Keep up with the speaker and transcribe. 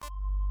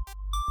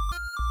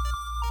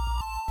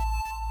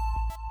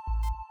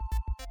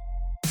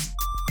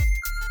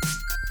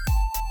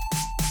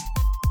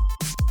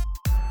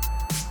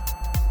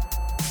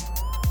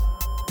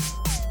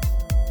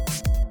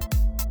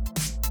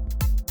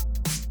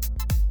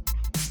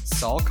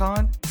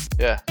Salcon?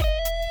 Yeah.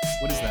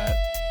 What is that?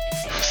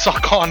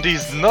 Suck on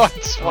these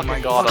nuts! Oh my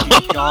Fucking got him.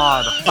 fucking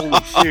god!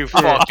 Holy shit! You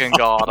fucking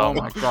got Oh him.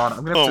 my god!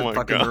 I'm gonna Oh have my to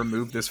fucking God.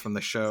 remove this from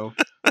the show.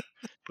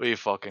 We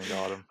fucking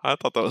got him. I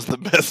thought that was the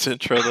best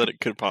intro that it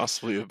could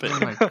possibly have been. Oh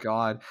my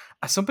god!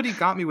 Somebody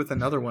got me with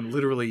another one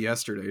literally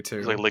yesterday too.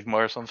 It's like Ligma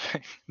or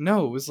something.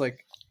 No, it was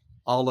like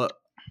all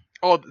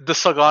Oh, the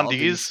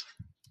Sagandis.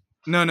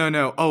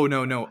 No. Oh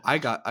no. I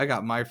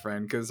got my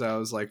friend because I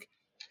was like,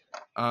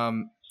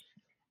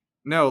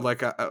 no,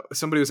 like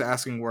somebody was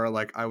asking where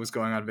like I was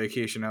going on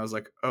vacation. I was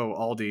like, oh,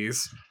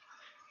 Aldi's.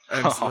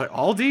 And it's like,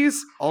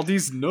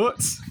 Aldi's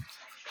nuts.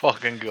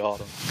 Fucking got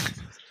him.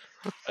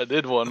 I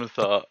did one with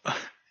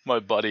my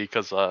buddy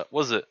because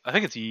was it? I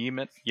think it's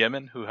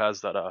Yemen who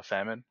has that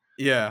famine.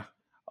 Yeah.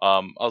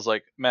 I was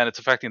like, man, it's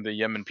affecting the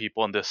Yemen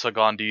people and the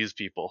Sagandis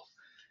people.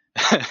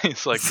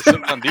 He's like, the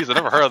Sagandis? I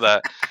never heard of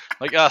that.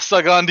 Like,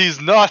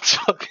 Sagandis nuts.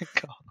 Fucking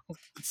God.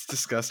 It's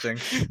disgusting.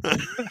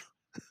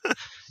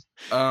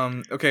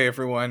 Okay,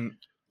 everyone,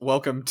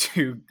 welcome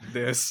to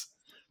this.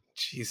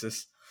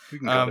 Jesus. We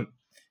can cut it.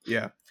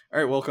 Yeah. All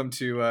right, welcome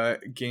to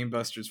Game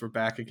Busters. We're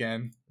back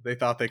again. They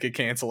thought they could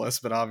cancel us,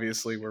 but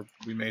obviously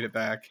we made it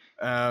back.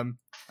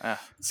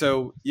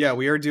 So yeah,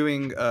 we are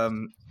doing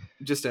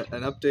just an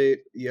update.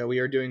 Yeah, we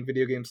are doing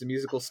Video Games the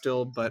Musical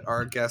still, but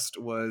our guest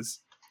was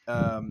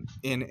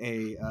in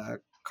a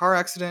car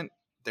accident.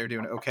 They're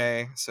doing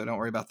okay, so don't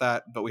worry about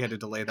that. But we had to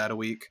delay that a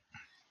week.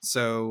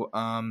 So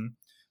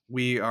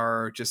we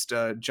are just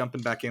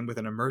jumping back in with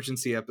an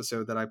emergency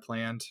episode that I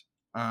planned.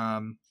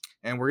 And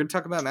we're going to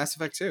talk about Mass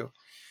Effect 2.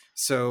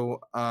 So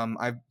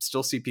I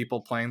still see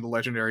people playing the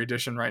Legendary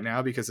Edition right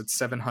now because it's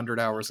 700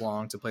 hours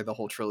long to play the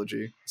whole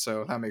trilogy.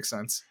 So that makes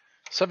sense.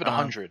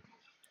 700.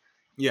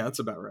 Yeah, that's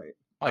about right.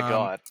 My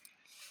God.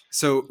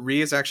 So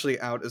Rhea is actually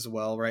out as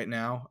well right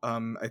now.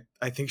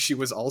 I think she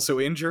was also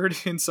injured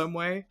in some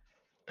way.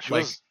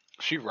 Was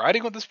she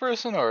riding with this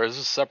person, or is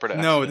this a separate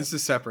accident? No, this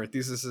is separate.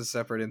 This is a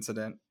separate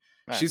incident.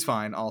 Man. She's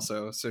fine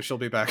also, so she'll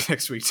be back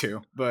next week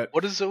too. But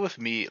what is it with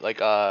me?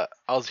 Like, I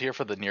was here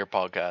for the Nier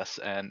podcast,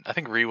 and I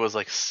think Rhea was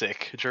like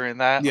sick during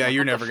that. Yeah, like,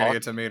 you're never gonna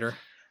get to meet her.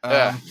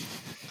 Yeah.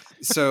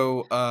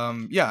 So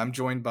yeah, I'm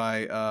joined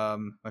by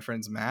my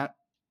friends Matt.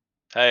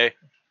 Hey.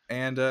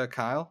 And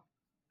Kyle.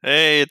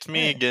 Hey, it's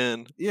me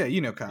again. Yeah,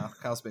 you know Kyle.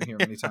 Kyle's been here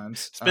many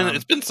times.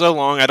 It's been so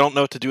long. I don't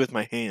know what to do with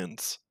my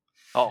hands.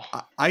 Oh,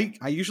 I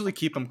usually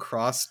keep them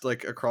crossed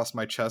like across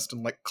my chest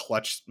and like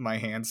clutch my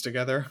hands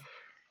together,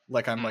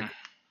 like I'm like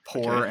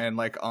poor Okay. and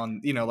like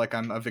on like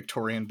I'm a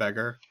Victorian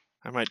beggar.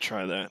 I might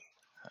try that.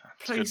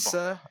 Please,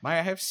 sir, may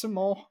I have some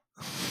more?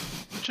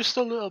 Just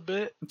a little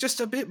bit. Just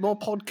a bit more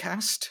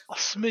podcast. A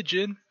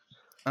smidgen.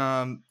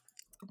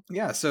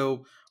 Yeah,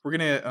 so we're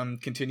gonna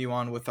continue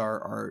on with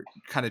our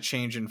kind of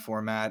change in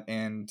format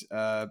and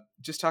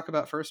just talk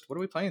about first what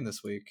are we playing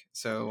this week.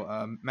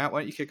 So Matt,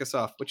 why don't you kick us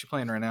off? What you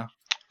playing right now?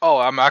 Oh,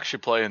 I'm actually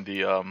playing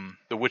the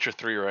Witcher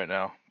 3 right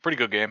now. Pretty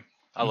good game.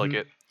 I like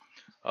it.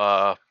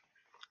 I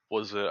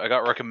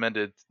got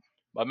recommended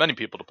by many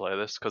people to play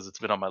this because it's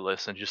been on my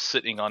list and just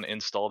sitting on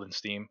installed in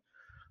Steam.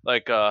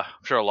 Like I'm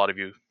sure a lot of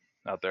you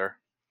out there.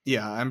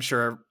 Yeah, I'm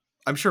sure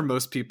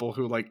most people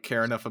who like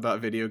care enough about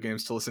video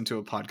games to listen to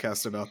a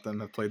podcast about them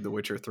have played The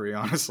Witcher 3,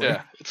 honestly.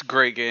 Yeah, it's a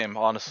great game,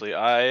 honestly.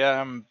 I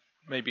am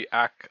I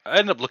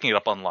ended up looking it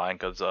up online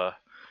because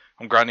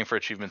I'm grinding for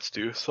achievements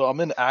too. So I'm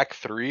in Act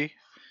 3,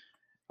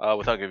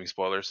 without giving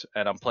spoilers,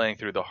 and I'm playing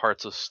through the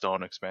Hearts of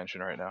Stone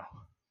expansion right now.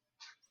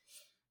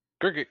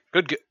 Good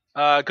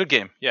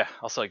game. Yeah,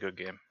 I'll say good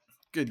game.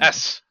 Good game.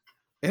 S.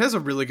 It has a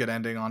really good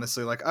ending,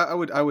 honestly. Like I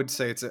would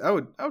say I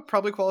would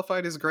probably qualify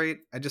it as great.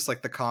 I just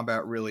like the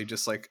combat really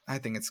just like I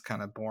think it's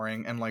kind of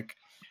boring and like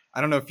I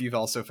don't know if you've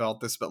also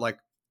felt this, but like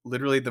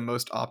literally the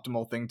most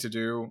optimal thing to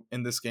do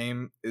in this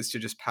game is to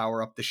just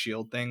power up the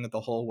shield thing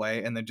the whole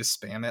way and then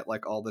just spam it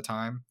like all the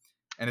time.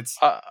 And it's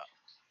I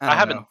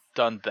haven't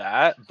done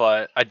that,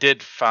 but I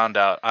did found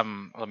out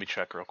let me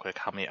check real quick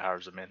how many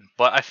hours I'm in.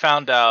 But I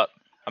found out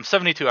I'm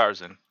 72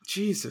 hours in.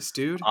 Jesus,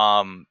 dude.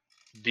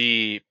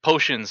 The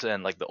potions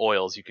and like the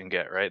oils you can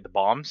get, right? The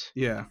bombs.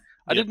 Yeah.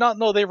 I did not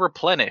know they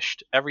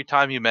replenished every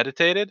time you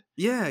meditated.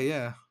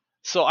 Yeah.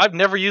 So I've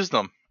never used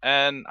them,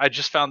 and I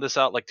just found this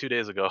out like 2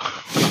 days ago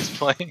when I was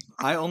playing.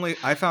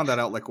 I found that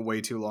out like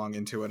way too long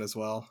into it as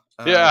well.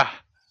 Yeah.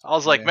 I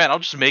was like, man, I'll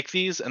just make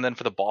these, and then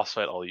for the boss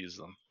fight, I'll use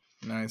them.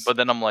 Nice. But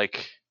then I'm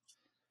like,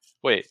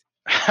 wait,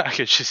 I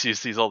could just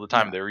use these all the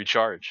time. Yeah. They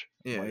recharge.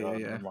 Yeah, oh my God,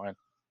 yeah. never mind.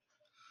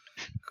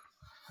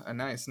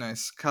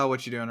 Nice. Kyle,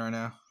 what you doing right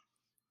now?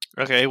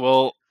 Okay,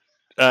 well,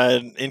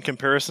 in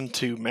comparison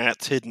to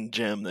Matt's hidden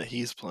gem that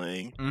he's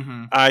playing,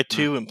 I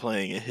too am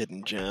playing a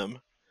hidden gem.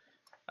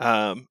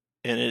 And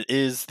it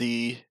is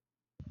the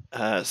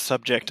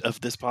subject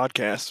of this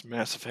podcast,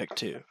 Mass Effect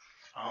 2.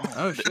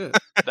 Oh shit.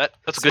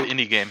 That's a good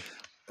indie game.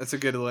 That's a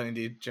good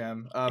indie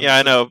gem. Yeah,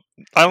 I know.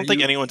 I don't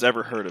think anyone's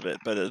ever heard of it,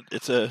 but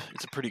it's a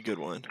pretty good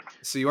one.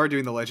 So you are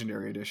doing the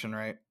Legendary Edition,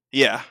 right?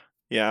 Yeah.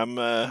 I'm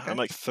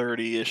like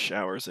 30-ish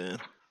hours in.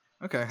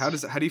 Okay. How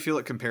do you feel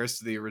it compares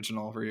to the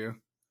original for you?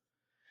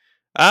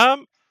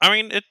 I I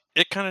mean,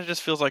 it kind of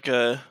just feels like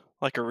a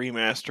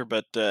remaster,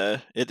 but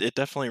it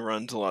definitely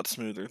runs a lot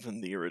smoother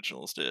than the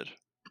originals did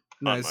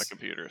on my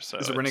computer. So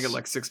is it running at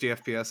like 60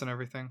 FPS and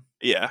everything?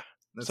 Yeah.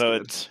 That's so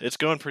good. it's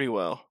going pretty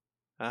well.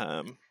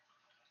 And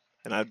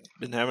I've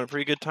been having a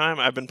pretty good time.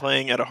 I've been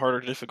playing at a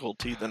harder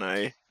difficulty than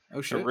I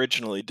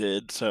originally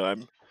did, so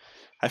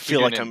I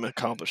feel like I'm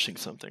accomplishing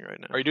something right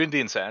now. Are you doing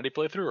the Insanity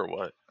playthrough or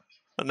what?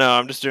 No,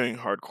 I'm just doing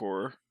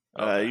hardcore.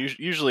 Okay.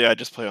 Usually I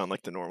just play on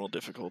like the normal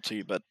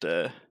difficulty, but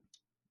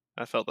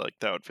I felt like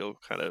that would feel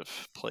kind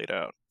of played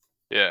out.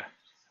 Yeah.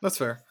 That's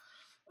fair.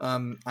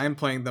 I'm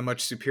playing the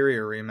much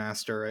superior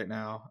remaster right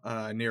now,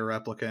 Nier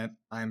Replicant.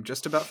 I'm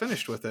just about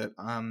finished with it.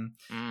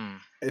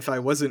 If I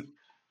wasn't,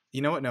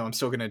 you know what? No, I'm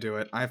still gonna do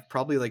it. I've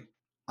probably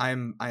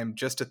I'm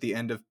just at the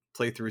end of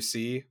playthrough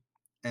C,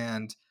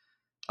 and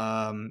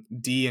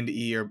D and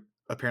E are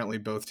apparently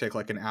both take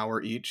like an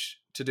hour each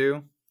to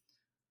do.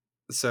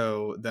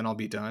 So then I'll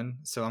be done.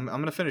 So I'm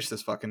gonna finish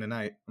this fucking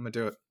tonight. I'm gonna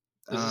do it.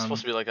 Is this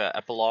supposed to be like an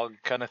epilogue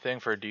kind of thing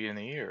for D and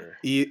E, or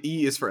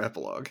E is for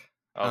epilogue.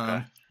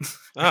 Okay.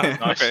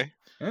 Nice. Okay.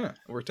 Yeah,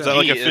 worked out. Is that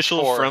like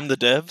official from the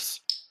devs?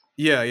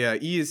 Yeah.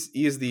 E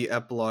is the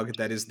epilogue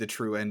that is the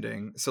true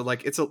ending. So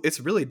like it's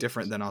really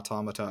different than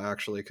Automata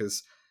actually,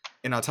 because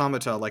in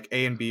Automata like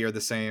A and B are the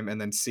same, and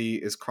then C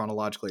is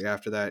chronologically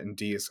after that, and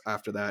D is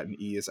after that, and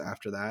E is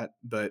after that.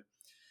 But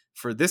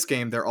for this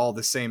game, they're all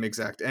the same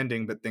exact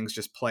ending, but things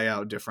just play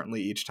out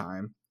differently each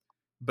time.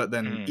 But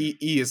then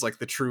E is like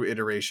the true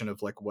iteration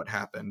of like what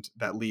happened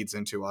that leads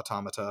into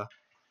Automata.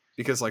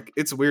 Because like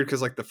it's weird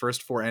because like the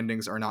first 4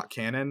 endings are not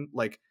canon.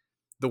 Like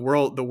the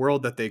world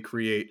that they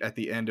create at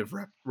the end of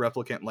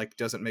Replicant like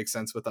doesn't make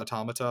sense with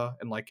Automata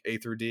and like A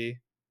through D.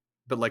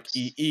 But like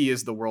E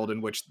is the world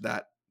in which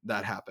that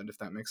happened, if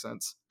that makes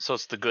sense. So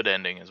it's the good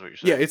ending, is what you're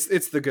saying? Yeah,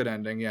 it's the good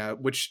ending. Yeah,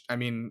 which I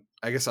mean,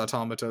 I guess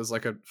Automata is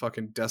like a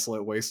fucking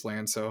desolate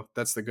wasteland, so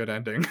that's the good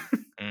ending.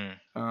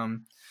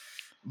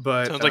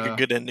 But sounds like a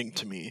good ending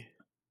to me.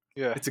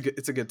 Yeah, it's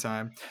a good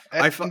time.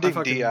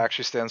 Ending D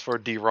actually stands for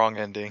D wrong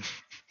ending.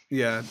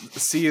 Yeah,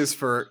 C is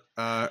for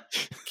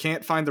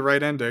can't find the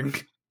right ending.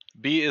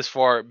 B is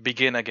for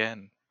begin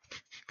again,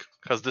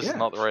 because this is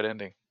not the right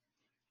ending.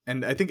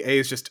 And I think A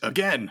is just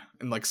again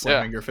and like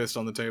slamming your fist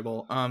on the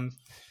table.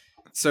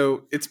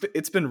 So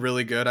it's been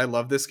really good. I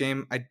love this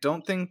game. I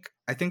think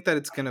that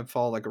it's gonna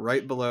fall like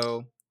right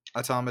below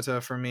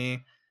Automata for me,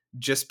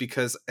 just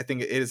because I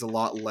think it is a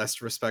lot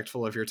less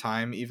respectful of your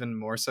time, even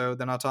more so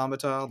than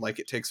Automata. Like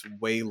it takes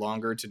way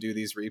longer to do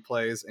these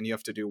replays, and you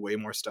have to do way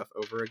more stuff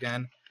over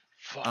again.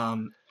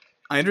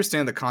 I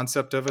understand the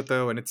concept of it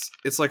though, and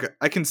it's like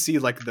I can see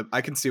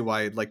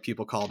why like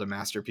people call it a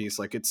masterpiece.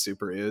 Like it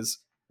super is.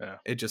 Yeah.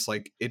 It just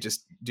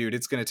dude,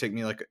 it's gonna take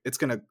me it's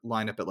gonna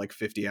line up at like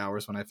 50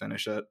 hours when I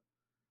finish it.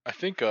 I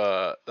think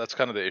that's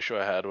kind of the issue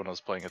I had when I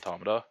was playing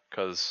Automata,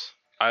 because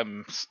I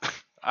don't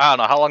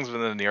know how long's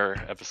been in the Nier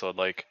episode,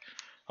 like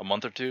a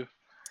month or 2.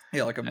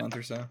 Yeah, like a month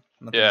or so.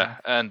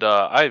 And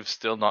I've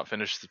still not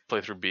finished the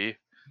playthrough B.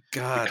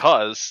 God.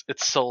 Because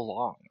it's so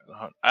long.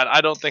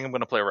 I don't think I'm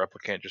going to play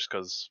Replicant just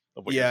because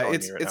of what you're telling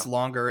me right it's now.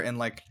 longer, and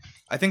like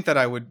I think that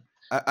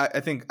I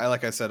think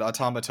like I said,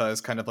 Automata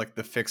is kind of like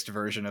the fixed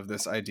version of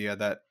this idea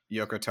that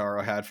Yoko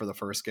Taro had for the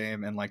first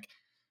game, and like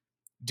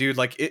dude,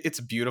 like it's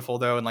beautiful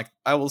though, and like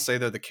I will say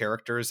that the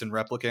characters in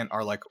Replicant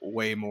are like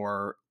way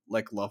more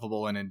like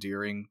lovable and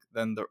endearing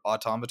than the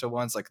Automata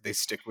ones. Like they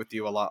stick with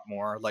you a lot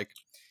more. Like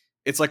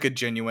it's like a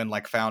genuine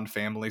like found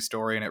family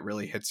story, and it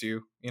really hits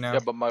you, you know? Yeah,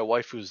 but my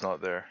waifu's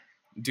not there.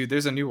 Dude,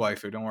 there's a new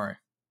waifu, don't worry.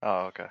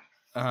 Oh, okay.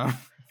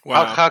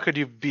 Wow. How could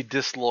you be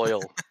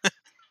disloyal?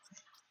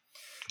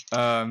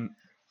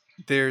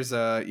 There's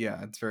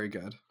it's very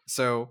good.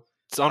 So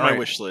it's on my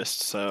wish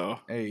list, so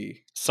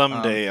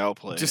someday I'll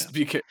play. Just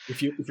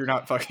if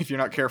you're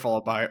not careful,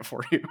 I'll buy it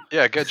for you.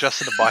 Yeah, get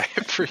Justin to buy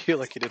it for you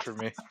like he did for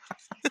me.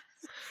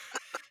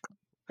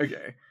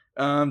 Okay.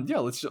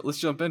 Let's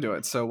jump into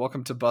it. So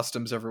welcome to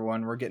Bustums,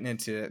 everyone. We're getting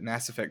into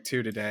Mass Effect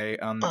 2 today.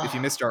 If you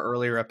missed our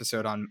earlier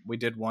episode we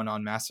did one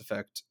on Mass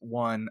Effect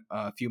 1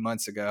 a few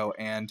months ago,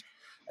 and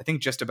I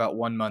think just about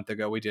 1 month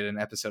ago we did an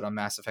episode on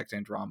Mass Effect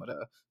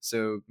Andromeda.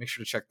 So make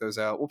sure to check those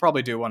out. We'll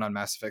probably do one on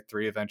Mass Effect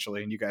 3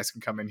 eventually, and you guys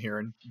can come in here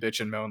and bitch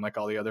and moan like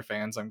all the other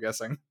fans, I'm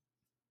guessing.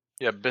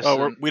 Yeah,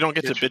 we don't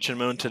get to bitch and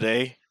moan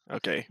today.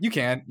 Okay. You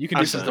can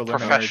do some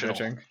preliminary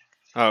bitching.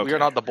 Oh, okay. We are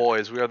not the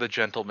boys. We are the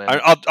gentlemen.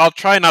 I'll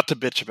try not to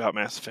bitch about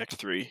Mass Effect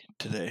 3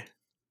 today.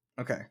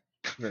 Okay.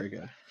 Very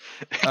good.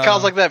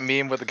 Kyle's like that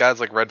meme with the guy's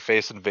like red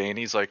face and vain.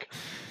 He's like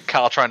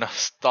Kyle trying to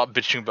stop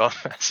bitching about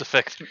Mass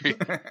Effect 3.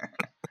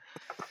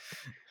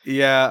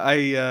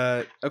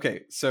 Yeah,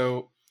 okay,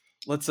 so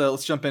let's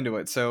jump into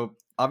it. So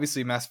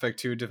obviously Mass Effect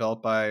 2,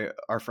 developed by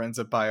our friends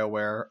at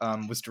BioWare,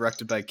 was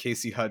directed by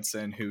Casey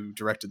Hudson, who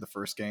directed the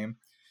first game.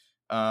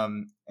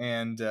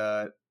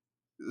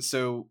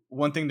 So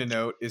one thing to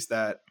note is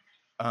that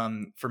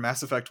for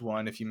Mass Effect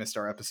 1, if you missed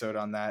our episode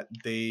on that,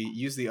 they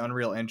used the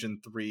Unreal Engine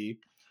 3,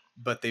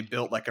 but they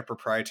built like a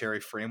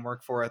proprietary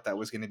framework for it that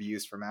was going to be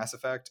used for Mass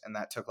Effect, and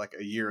that took like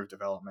a year of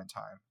development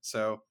time.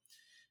 So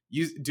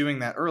doing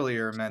that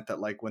earlier meant that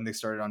like when they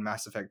started on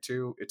Mass Effect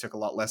 2, it took a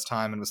lot less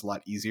time and was a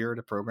lot easier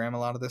to program a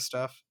lot of this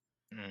stuff.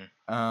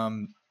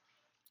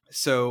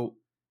 So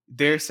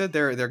they said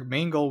their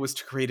main goal was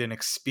to create an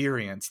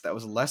experience that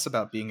was less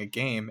about being a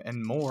game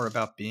and more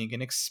about being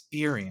an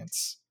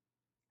experience.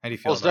 How do you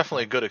feel? Well, it's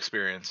definitely a good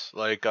experience.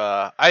 Like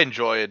I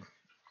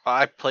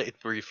played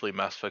briefly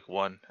Mass Effect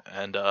 1,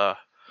 and I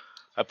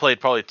played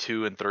probably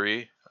 2 and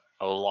 3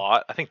 a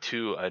lot. I think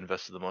 2 I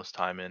invested the most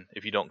time in,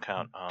 if you don't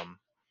count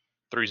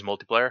 3's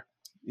multiplayer.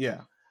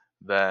 Yeah.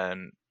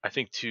 Then I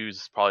think 2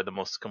 is probably the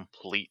most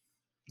complete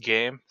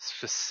game,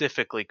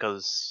 specifically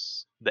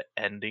because the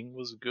ending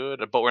was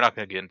good. But we're not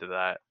going to get into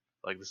that.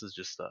 Like, this is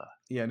just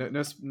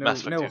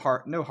no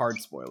hard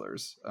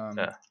spoilers.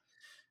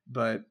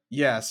 But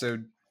yeah, so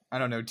I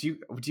don't know. Do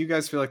you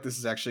guys feel like this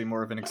is actually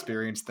more of an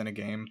experience than a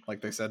game,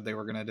 like they said they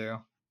were gonna do?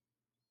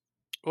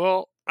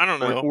 Well, I don't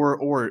know.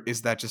 Or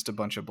is that just a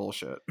bunch of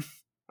bullshit?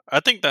 I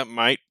think that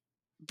might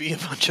be a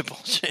bunch of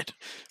bullshit,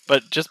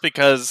 but just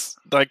because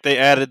like they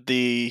added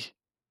the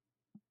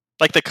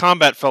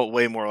combat felt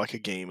way more like a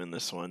game in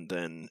this one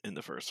than in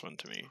the first one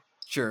to me.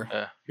 Sure.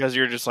 Because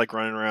you're just like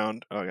running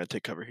around. Oh, I gotta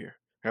take cover here.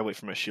 I gotta wait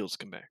for my shields to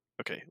come back.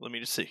 Okay, let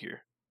me just sit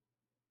here.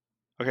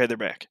 Okay, they're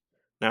back.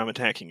 Now I'm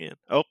attacking again.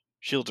 Oh,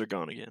 shields are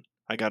gone again.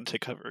 I gotta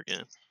take cover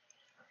again.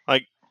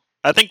 Like,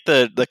 I think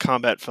the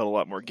combat felt a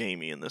lot more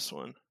gamey in this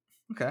one.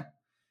 Okay.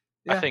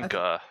 Yeah, I think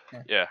go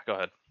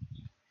ahead.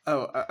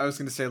 Oh, I was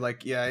gonna say,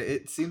 like, yeah,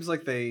 it seems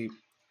like they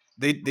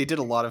did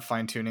a lot of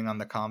fine tuning on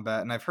the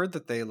combat, and I've heard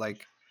that they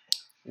like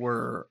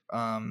were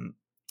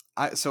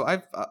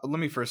let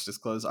me first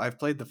disclose, I've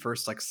played the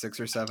first like 6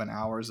 or 7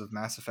 hours of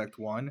Mass Effect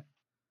 1,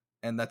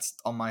 and that's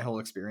on my whole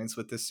experience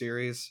with this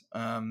series.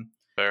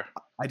 Fair.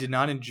 I did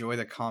not enjoy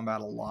the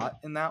combat a lot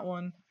in that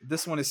one.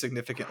 This one is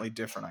significantly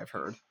different, I've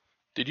heard.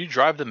 Did you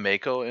drive the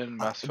Mako in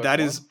Mass Effect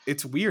 1?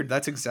 It's weird.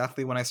 That's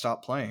exactly when I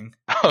stopped playing.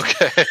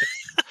 Okay.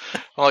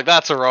 I'm like,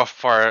 that's a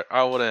rough part.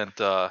 I wouldn't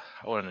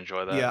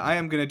enjoy that. Yeah, I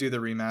am gonna do the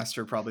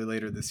remaster probably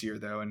later this year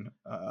though, and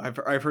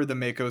I've heard the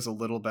Mako's a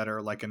little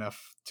better, like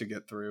enough to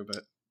get through,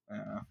 but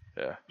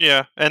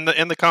yeah, and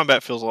the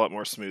combat feels a lot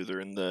more smoother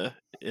in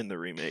the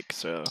remake.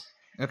 So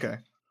okay,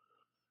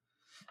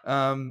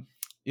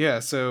 yeah.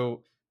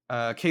 So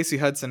Casey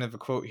Hudson, I have a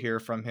quote here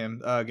from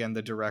him again,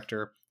 the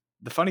director.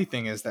 The funny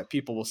thing is that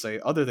people will say,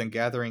 other than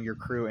gathering your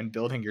crew and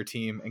building your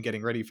team and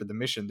getting ready for the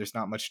mission, there's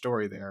not much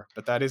story there,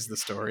 but that is the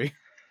story.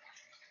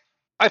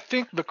 I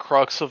think the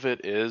crux of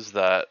it is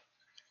that,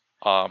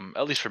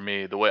 at least for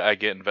me, the way I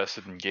get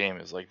invested in game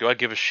is like, do I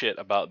give a shit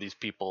about these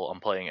people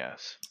I'm playing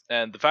as?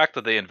 And the fact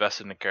that they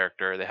invested in a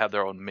character, they have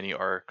their own mini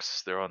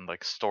arcs, their own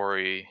like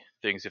story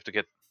things you have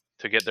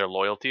to get their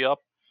loyalty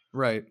up.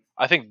 Right.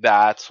 I think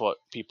that's what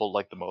people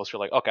like the most. You're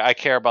like, okay, I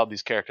care about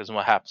these characters and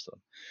what happens to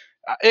them.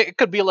 It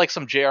could be like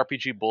some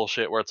JRPG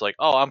bullshit where it's like,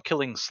 oh, I'm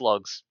killing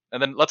slugs,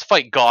 and then let's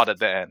fight God at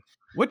the end.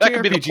 What that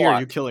JRPG are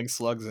you killing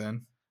slugs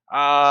in?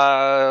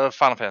 Final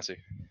Fantasy.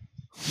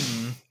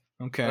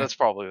 Okay, that's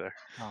probably there.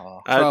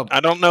 I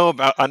don't know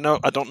about I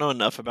don't know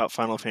enough about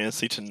Final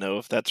Fantasy to know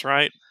if that's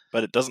right,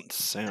 but it doesn't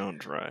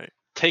sound right.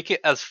 Take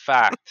it as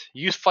fact.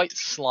 You fight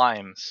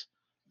slimes.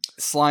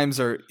 Slimes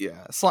are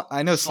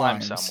I know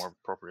slimes sound more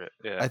appropriate.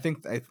 Yeah, I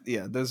think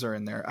those are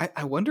in there.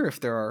 I wonder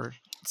if there are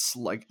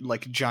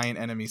like giant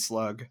enemy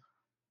slug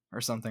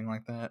or something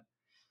like that.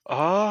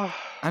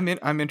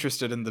 I'm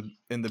interested in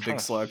the big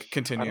slug.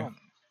 Continue. I don't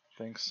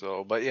think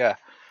so, but yeah,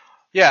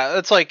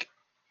 it's like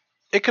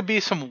it could be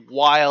some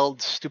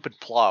wild, stupid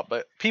plot,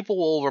 but people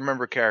will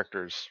remember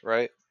characters,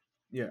 right?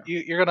 Yeah.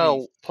 You're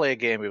gonna play a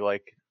game. You're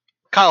like,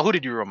 Kyle, who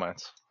did you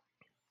romance?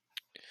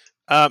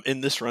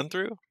 In this run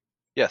through?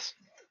 Yes.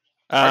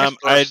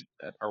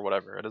 Or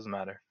whatever. It doesn't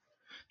matter.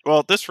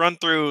 Well, this run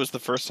through was the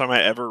first time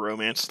I ever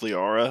romanced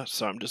Liara,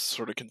 so I'm just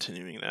sort of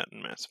continuing that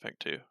in Mass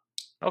Effect 2.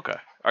 Okay.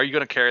 Are you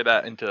gonna carry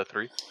that into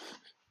 3?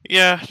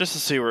 Yeah, just to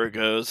see where it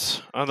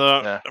goes.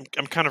 Although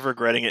I'm kind of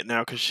regretting it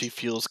now because she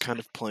feels kind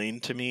of plain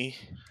to me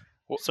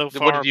so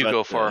far. What did you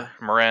go for?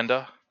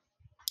 Miranda?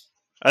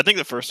 I think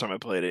the first time I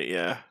played it,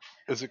 yeah.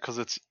 Is it because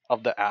it's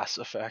of the ass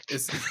effect?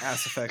 It's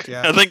ass effect,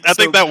 yeah. I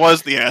think that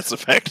was the ass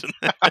effect.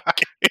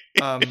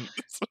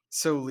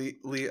 So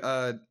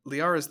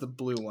Liara's the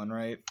blue one,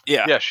 right?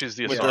 Yeah. Yeah, she's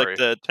the With like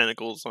the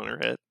tentacles on her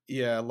head.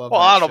 Yeah, I love. Well,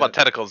 I don't know about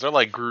tentacles. They're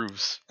like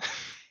grooves.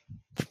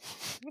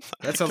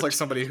 That sounds like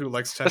somebody who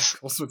likes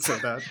tentacles would say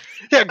that.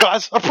 Yeah,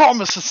 guys, I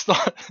promise it's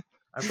not.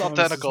 It's not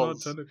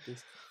tentacles.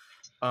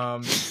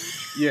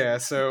 Yeah,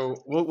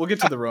 so we'll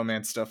get to the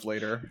romance stuff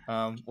later.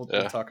 We'll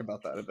talk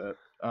about that a bit.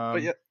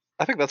 But yeah,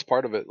 I think that's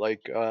part of it.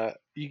 Like,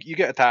 you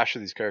get attached to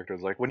these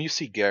characters. Like when you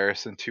see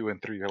Garrus in 2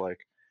 and 3, you're like,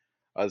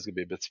 oh, this is gonna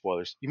be a bit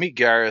spoilers. You meet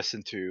Garrus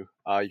in 2,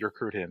 you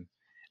recruit him,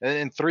 and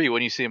in 3,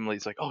 when you see him,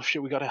 he's like, oh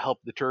shit, we gotta help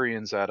the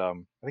Turians at I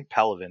think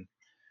Palaven.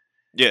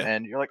 Yeah.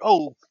 And you're like,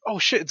 oh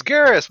shit, it's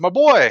Garrus, my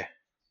boy.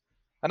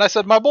 And I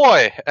said, my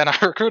boy, and I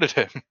recruited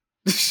him.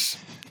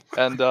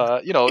 And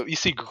you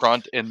see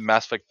Grunt in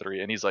Mass Effect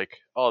 3, and he's like,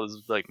 oh, this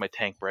is like my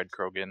tank bred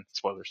Krogan.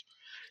 Spoilers.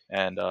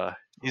 And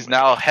he's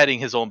now heading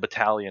his own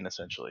battalion,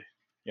 essentially.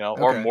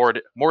 or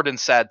more than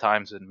sad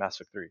times in Mass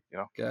Effect 3.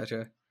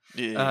 Gotcha.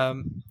 Yeah.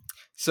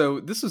 So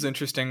this was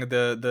interesting.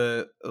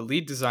 The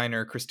lead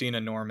designer, Christina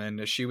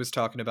Norman, she was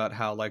talking about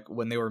how like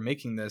when they were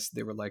making this,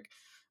 they were like,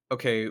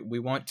 okay, we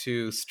want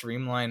to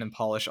streamline and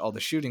polish all the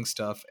shooting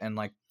stuff, and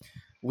like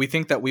we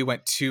think that we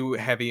went too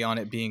heavy on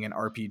it being an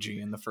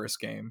RPG in the first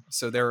game.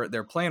 So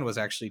their plan was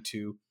actually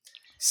to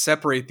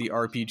separate the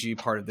RPG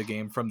part of the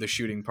game from the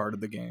shooting part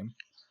of the game.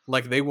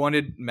 Like they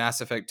wanted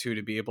Mass Effect 2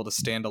 to be able to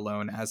stand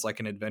alone as like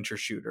an adventure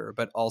shooter,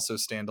 but also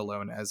stand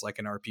alone as like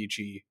an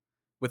RPG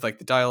with like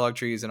the dialogue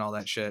trees and all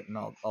that shit and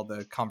all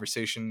the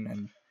conversation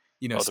and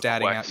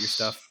statting out your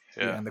stuff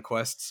and the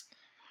quests.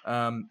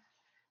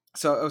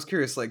 So I was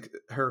curious, like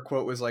her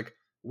quote was like,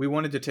 we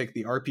wanted to take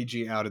the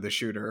RPG out of the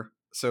shooter.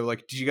 So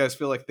like, did you guys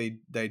feel like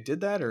they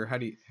did that, or what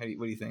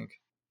do you think?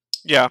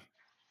 Yeah,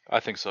 I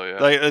think so.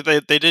 Yeah,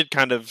 they did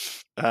kind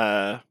of.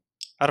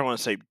 I don't want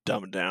to say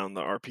dumb down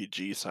the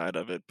RPG side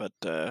of it, but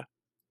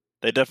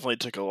they definitely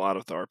took a lot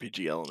of the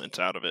RPG elements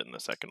out of it in the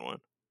second one.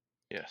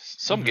 Yes,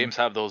 some games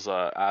have those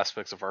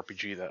aspects of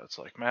RPG that it's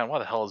like, man, why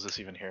the hell is this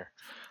even here?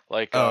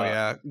 Like,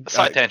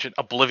 side tangent.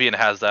 Oblivion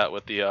has that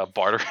with the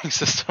bartering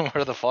system.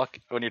 Where the fuck,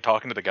 when you're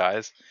talking to the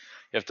guys,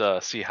 you have to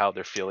see how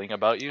they're feeling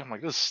about you. I'm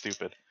like, this is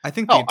stupid. I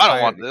think I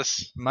don't want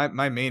this.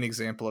 My main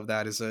example of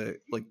that is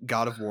like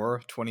God of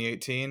War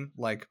 2018.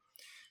 Like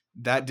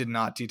that did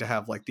not need to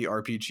have like the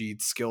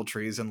RPG skill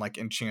trees and like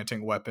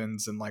enchanting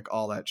weapons and like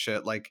all that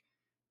shit. Like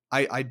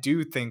I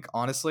do think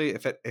honestly,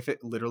 if it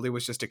literally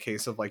was just a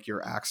case of like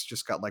your axe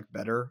just got like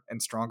better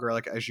and stronger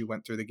like as you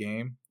went through the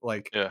game,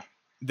 like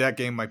that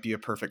game might be a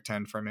perfect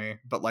 10 for me.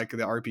 But like the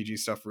RPG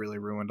stuff really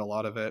ruined a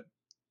lot of it.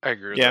 I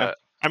agree with that.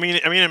 I mean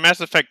in Mass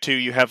Effect 2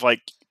 you have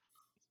like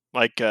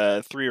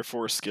 3 or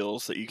 4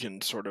 skills that you can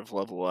sort of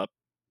level up,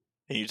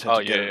 and you just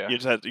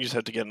have you just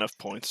have to get enough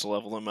points to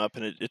level them up,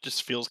 and it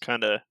just feels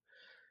kind of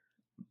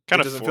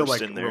doesn't feel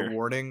like in there.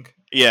 Rewarding.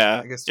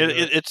 Yeah, I guess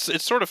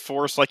it's sort of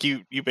forced. Like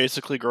you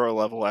basically grow a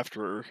level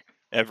after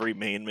every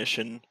main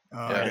mission,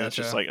 and it's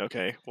just like,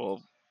 okay,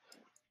 well,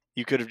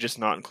 you could have just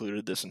not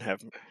included this and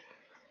have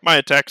my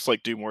attacks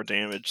like do more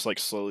damage like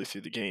slowly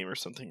through the game or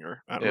something.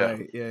 Or I don't know.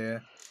 Right, yeah.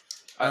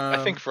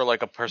 I think for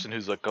like a person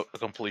who's like a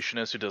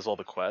completionist who does all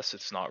the quests,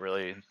 it's not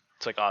really.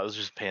 It's like, oh, this is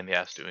just a pain in the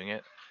ass doing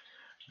it.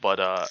 But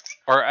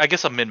or I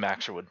guess a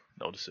min-maxer would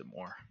notice it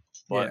more.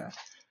 But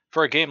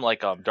for a game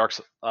like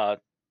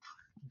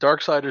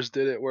Darksiders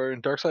did it, where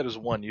in Darksiders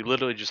 1, you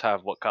literally just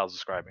have what Kyle's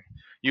describing.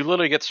 You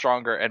literally get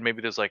stronger, and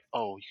maybe there's like,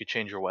 oh, you could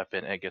change your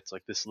weapon, and it gets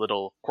like this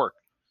little quirk.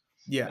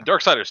 Yeah. In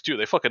Darksiders 2,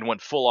 they fucking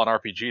went full on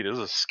RPG. There's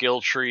a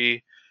skill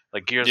tree,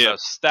 like gears have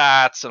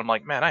stats, and I'm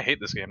like, man, I hate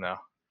this game now.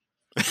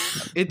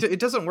 It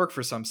doesn't work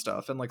for some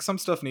stuff, and like some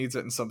stuff needs it,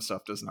 and some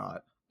stuff does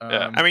not.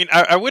 I mean,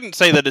 I wouldn't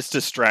say that it's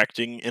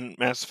distracting in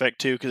Mass Effect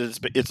 2 because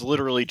it's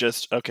literally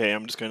just, okay,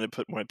 I'm just going to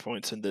put my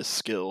points in this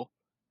skill.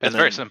 It's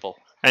very simple.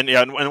 And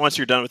and once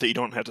you're done with it, you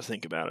don't have to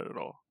think about it at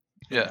all.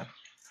 Yeah.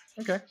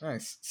 Okay,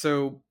 nice.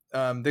 So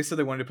they said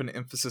they wanted to put an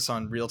emphasis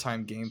on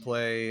real-time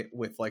gameplay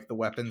with like the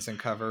weapons and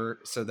cover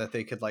so that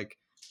they could like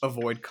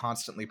avoid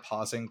constantly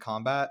pausing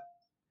combat.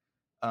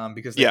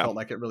 Because they felt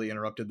like it really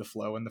interrupted the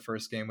flow in the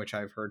first game, which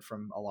I've heard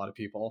from a lot of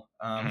people.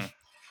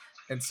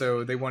 And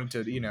so they wanted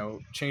to,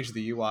 change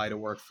the UI to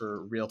work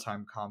for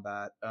real-time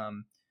combat.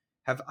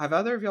 Have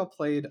either of y'all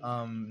played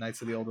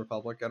Knights of the Old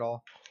Republic at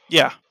all?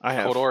 Yeah, I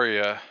have. KOTOR,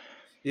 yeah.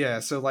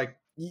 Yeah, so like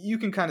you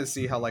can kind of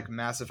see how like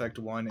Mass Effect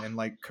 1 and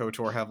like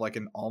KOTOR have like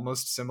an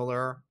almost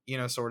similar,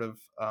 sort of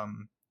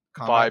combat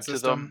vibe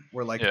system to them.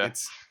 Where like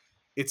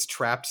it's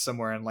trapped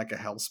somewhere in like a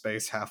hell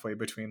space halfway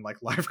between like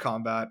live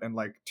combat and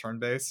like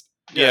turn-based.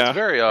 Yeah, it's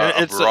very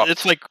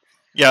it's like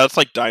it's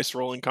like dice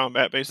rolling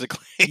combat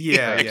basically.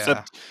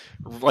 Except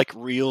like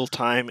real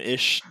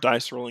time-ish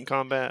dice rolling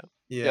combat.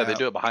 Yeah, they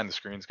do it behind the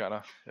screens, kind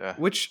of. Yeah.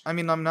 Which I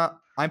mean,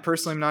 I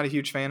personally am not a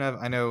huge fan of.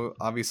 I know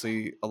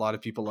obviously a lot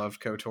of people love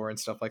KOTOR and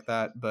stuff like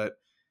that, but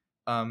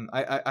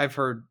I've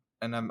heard,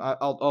 and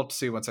I'll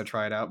see once I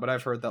try it out. But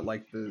I've heard that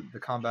like the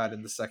combat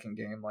in the second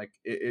game, like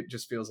it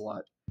just feels a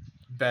lot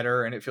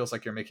better, and it feels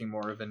like you're making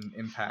more of an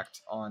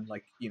impact on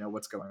like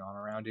what's going on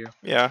around you.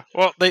 Yeah,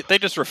 well, they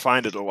just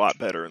refined it a lot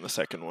better in the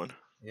second one.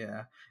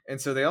 Yeah,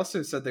 and so they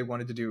also said they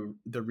wanted to do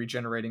the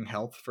regenerating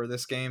health for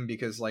this game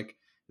because like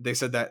they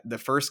said that the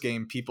first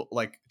game, people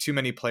like too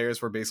many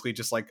players were basically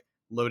just like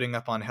loading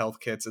up on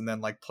health kits and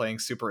then like playing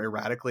super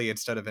erratically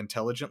instead of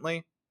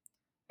intelligently,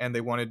 and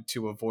they wanted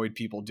to avoid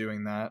people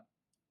doing that.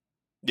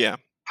 Yeah,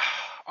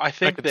 I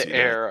think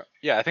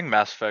I think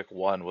Mass Effect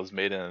 1 was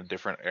made in a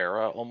different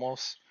era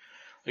almost.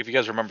 If you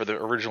guys remember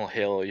the original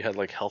Halo, you had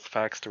like health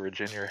packs to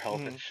regen your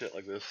health and shit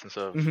like this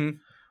instead of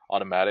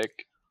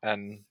automatic.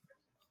 And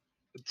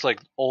it's like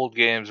old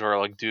games where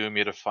like Doom,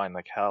 you had to find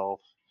like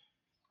health.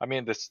 I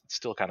mean, this is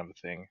still kind of a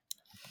thing,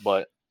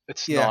 but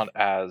it's not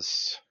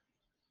as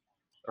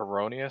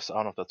erroneous. I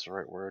don't know if that's the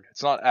right word.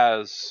 It's not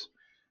as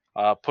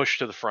pushed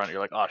to the front.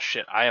 You're like, oh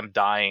shit, I am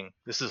dying.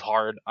 This is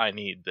hard. I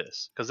need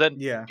this. Because then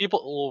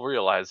people will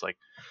realize like,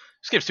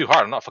 this game's too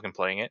hard. I'm not fucking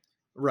playing it.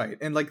 Right,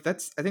 and like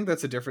I think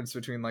that's a difference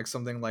between like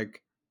something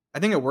like I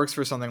think it works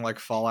for something like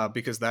Fallout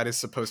because that is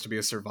supposed to be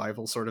a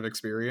survival sort of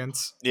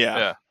experience.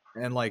 Yeah.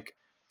 And like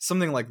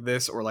something like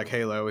this or like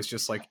Halo is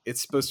just like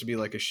it's supposed to be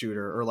like a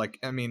shooter or like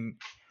I mean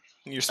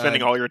you're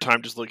spending all your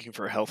time just looking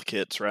for health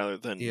kits rather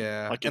than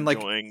like and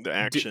enjoying the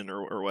action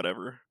or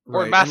whatever.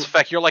 Or in Mass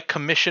Effect, you're like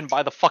commissioned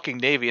by the fucking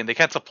Navy and they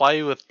can't supply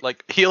you with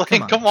like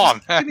healing. Come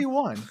on, give me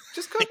one.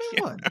 Just give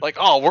me one. Like,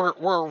 oh,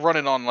 we're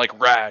running on like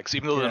rags,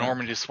 even though the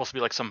Normandy is supposed to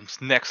be like some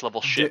next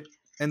level shit.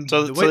 And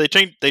so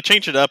they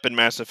changed it up in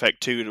Mass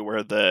Effect 2 to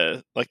where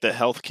the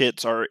health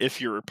kits are,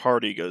 if your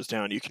party goes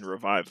down, you can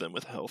revive them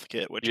with a health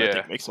kit, which I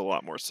think makes a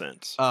lot more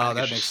sense. Oh,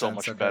 that makes so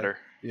sense. much better.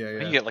 Yeah. I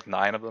think you get like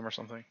 9 of them or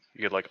something.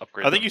 You get like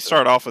upgrade. I think you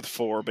start off with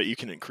 4, but you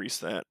can increase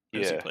that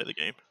as you play the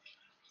game.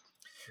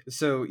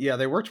 So yeah,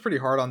 they worked pretty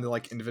hard on the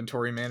like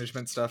inventory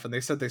management stuff, and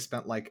they said they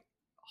spent like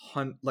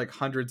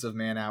hundreds of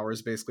man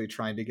hours basically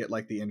trying to get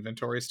like the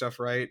inventory stuff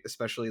right,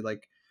 especially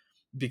like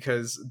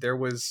because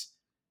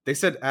they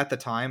said at the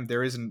time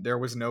there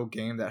was no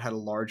game that had a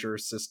larger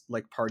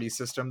like party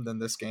system than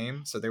this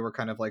game, so they were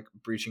kind of like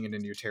breaching into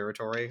new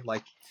territory.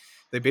 Like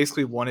they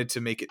basically wanted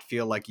to make it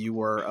feel like you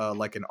were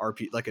like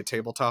a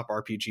tabletop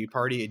RPG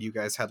party, and you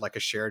guys had like a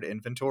shared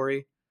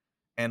inventory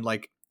and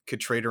like could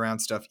trade around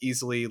stuff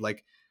easily,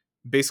 like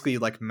basically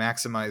like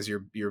maximize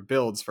your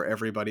builds for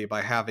everybody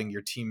by having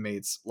your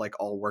teammates like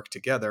all work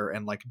together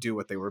and like do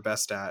what they were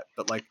best at.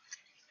 But like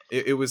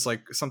it was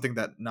like something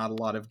that not a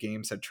lot of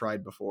games had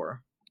tried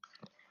before.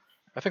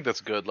 I think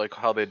that's good, like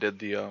how they did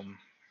the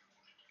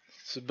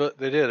but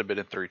they did a bit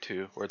in 3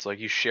 too, where it's like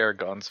you share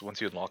guns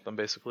once you unlock them,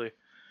 basically.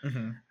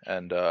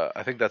 And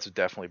I think that's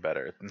definitely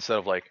better instead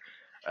of like,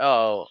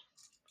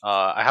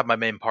 I have my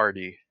main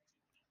party,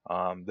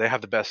 they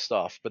have the best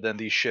stuff, but then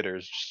these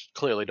shitters just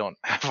clearly don't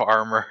have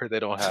armor, they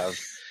don't have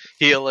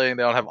healing,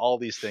 they don't have all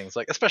these things.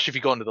 Like especially if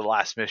you go into the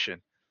last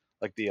mission,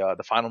 like the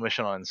final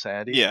mission on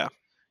Insanity. Yeah,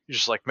 you're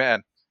just like,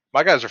 man,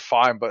 my guys are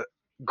fine, but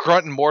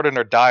Grunt and Mordin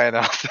are dying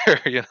out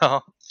there, you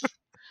know.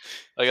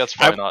 Like that's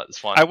probably not as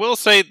fun. I will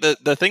say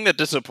that the thing that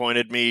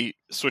disappointed me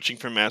switching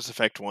from Mass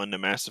Effect 1 to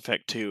Mass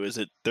Effect 2 is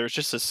that there's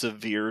just a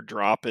severe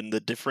drop in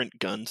the different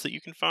guns that you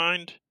can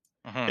find.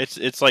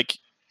 It's like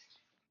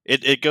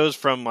it goes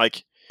from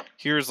like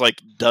here's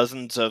like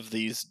dozens of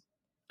these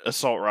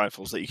assault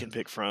rifles that you can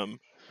pick from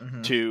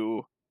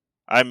to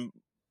I'm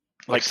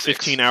like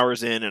 15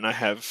 hours in and I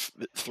have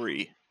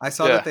 3. I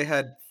saw that they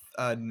had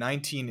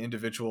 19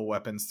 individual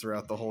weapons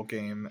throughout the whole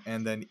game,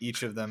 and then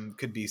each of them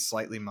could be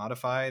slightly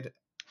modified.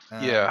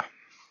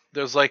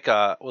 There's like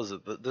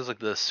there's like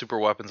the super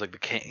weapons like the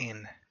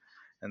Cane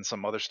and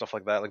some other stuff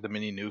like that, like the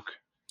mini nuke.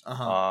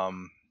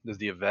 There's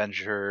the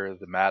Avenger,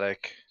 the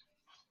Matic.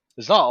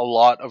 There's not a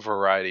lot of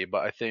variety,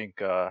 but I think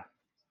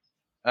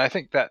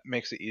that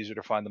makes it easier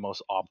to find the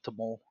most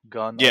optimal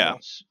gun. Yeah.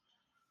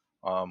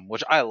 Almost.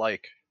 Which I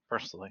like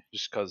personally,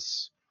 just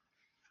because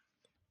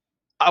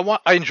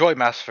I enjoy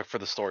Mass Effect for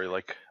the story,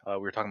 like we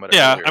were talking about.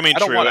 Yeah, earlier. I mean,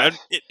 true.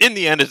 In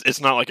the end,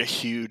 it's not like a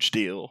huge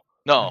deal.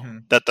 No,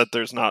 that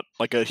there's not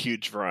like a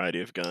huge variety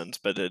of guns,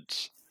 but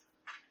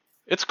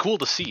it's cool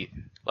to see,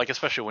 like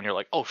especially when you're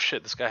like, oh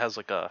shit, this guy has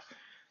like a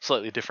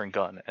slightly different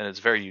gun, and it's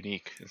very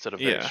unique instead of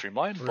very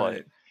streamlined.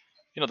 Right.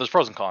 But there's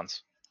pros and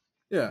cons.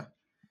 Yeah.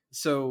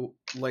 So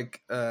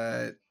like,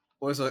 I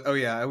was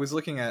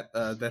looking at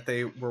that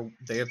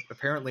they have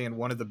apparently in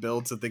one of the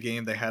builds of the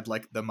game they had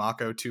like the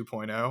Mako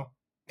 2.0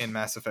 in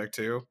Mass Effect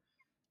 2,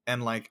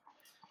 and like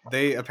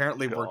they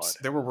apparently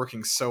were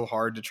working so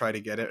hard to try to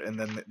get it, and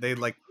then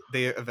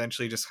they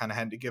eventually just kind of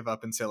had to give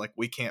up and say like,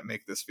 we can't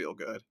make this feel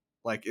good,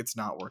 like it's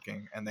not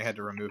working, and they had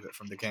to remove it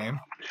from the game.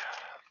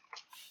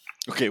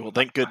 Okay, well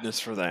thank goodness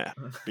for that,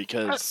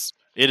 because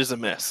it is a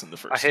mess in the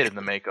first. I hated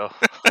the Mako.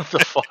 What the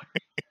fuck?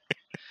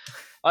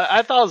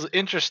 I thought it was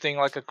interesting,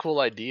 like a cool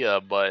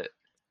idea, but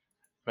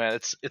man,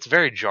 it's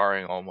very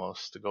jarring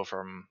almost to go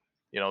from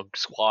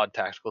squad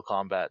tactical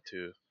combat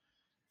to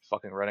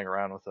fucking running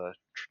around with a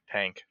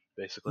tank,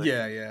 basically.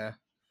 Yeah.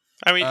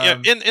 I mean,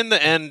 in the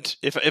end,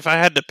 if I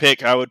had to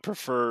pick, I would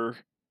prefer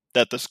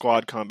that the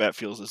squad combat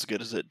feels as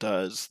good as it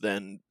does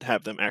than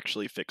have them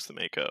actually fix the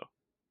Mako.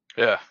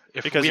 Yeah,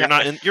 because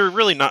you're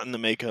really not in the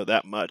Mako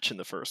that much in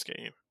the first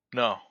game.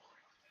 No,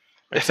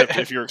 except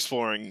if you're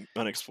exploring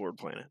unexplored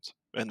planets,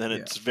 and then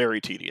it's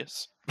very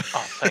tedious.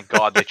 Oh, thank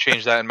God they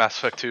changed that in Mass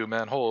Effect 2,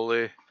 man.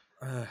 Holy.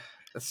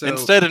 So,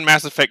 instead, in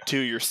Mass Effect 2,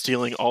 you're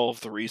stealing all of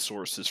the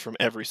resources from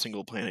every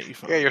single planet you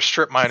find. Yeah, you're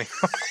strip mining.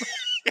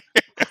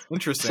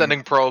 Interesting.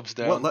 Sending probes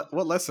down.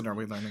 What lesson are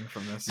we learning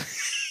from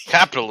this?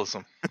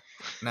 Capitalism.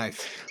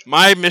 Nice.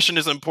 My mission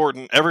is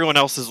important. Everyone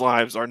else's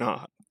lives are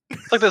not.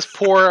 It's like this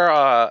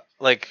poor,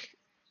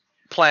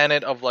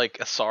 planet of like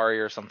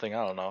Asari or something.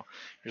 I don't know.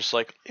 You're just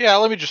like, yeah,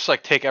 let me just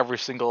like take every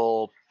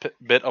single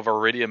bit of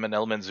iridium and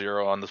element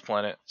 0 on this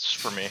planet. It's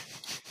for me.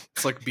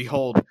 It's like,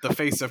 behold, the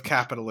face of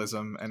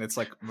capitalism, and it's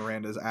like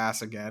Miranda's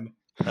ass again.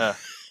 Yeah.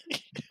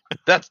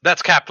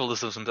 That's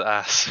capitalism's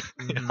ass.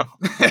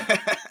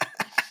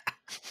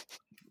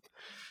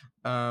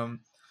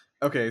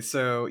 Okay,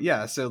 so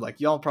yeah, so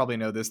like y'all probably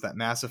know this, that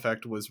Mass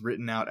Effect was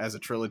written out as a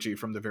trilogy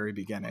from the very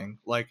beginning.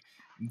 Like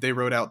they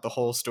wrote out the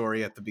whole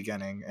story at the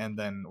beginning, and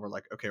then we're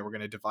like, okay, we're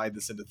gonna divide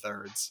this into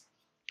thirds.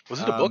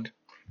 Was it a book?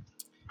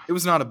 It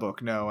was not a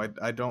book. No,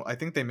 I don't. I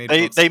think they made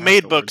they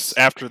made books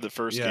after the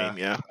first game.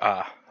 Yeah.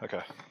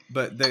 Okay.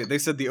 But they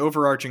said the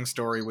overarching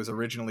story was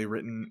originally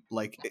written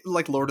like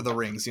Lord of the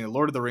Rings. You know,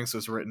 Lord of the Rings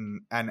was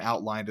written and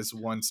outlined as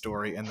one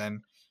story, and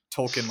then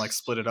Tolkien like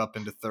split it up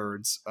into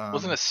thirds.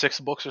 Wasn't it 6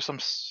 books or some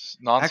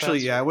nonsense? Actually,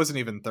 yeah, it wasn't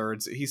even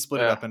thirds. He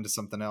split it up into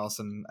something else,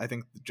 and I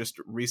think just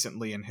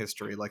recently in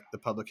history, like the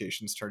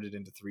publications turned it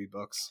into 3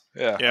 books.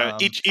 Yeah.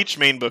 Each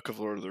main book of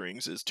Lord of the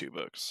Rings is 2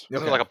 books.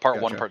 Isn't it like a part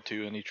 1, part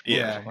 2 in each book?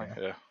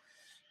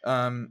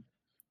 Yeah.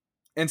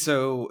 And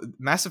so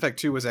Mass Effect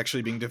 2 was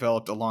actually being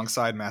developed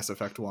alongside Mass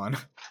Effect 1.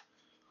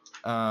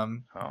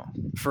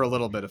 For a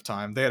little bit of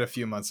time. They had a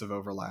few months of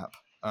overlap.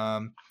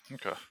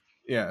 Okay.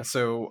 Yeah,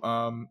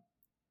 so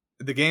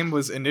the game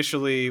was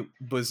initially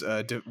was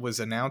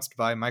announced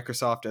by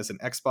Microsoft as an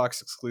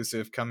Xbox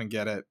exclusive. Come and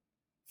get it.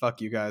 Fuck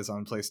you guys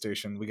on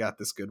PlayStation. We got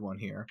this good one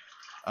here.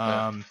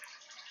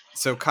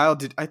 So Kyle,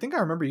 I think I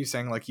remember you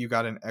saying like you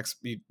got an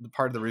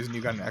part of the reason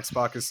you got an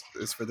Xbox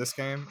is for this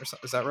game, or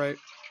is that right?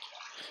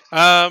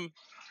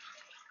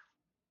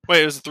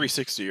 Wait, it was a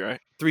 360, right?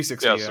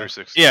 360. Yeah,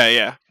 360.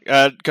 Yeah.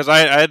 Because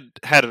I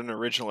had an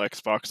original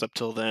Xbox up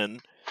till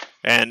then,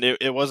 and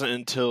it wasn't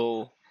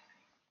until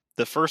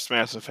the first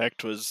Mass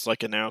Effect was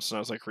like announced, and I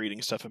was like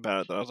reading stuff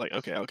about it that I was like,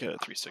 okay, I'll get a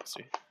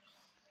 360.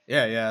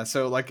 Yeah.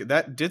 So like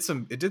that did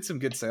some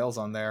good sales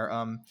on there.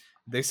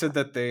 They said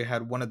that they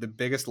had one of the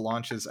biggest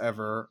launches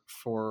ever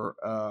for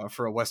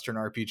a Western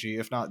RPG,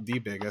 if not the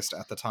biggest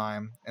at the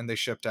time, and they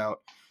shipped out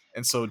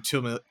and sold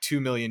 2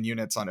 million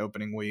units on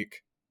opening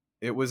week.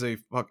 It was a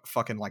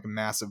fucking like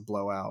massive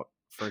blowout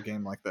for a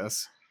game like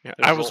this. Yeah,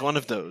 I was one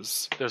of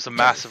those. There's a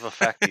massive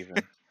effect even.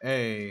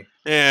 Hey.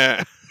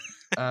 Yeah.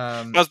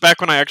 That was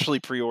back when I actually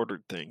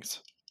pre-ordered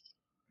things.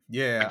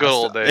 Yeah. The good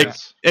old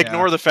days.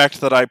 Ignore the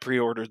fact that I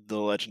pre-ordered the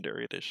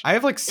Legendary Edition. I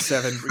have like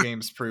 7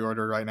 games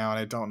pre-ordered right now, and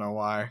I don't know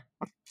why.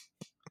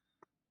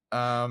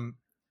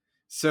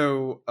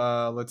 So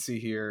let's see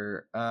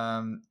here.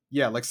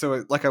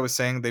 Like I was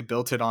saying, they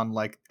built it on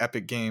like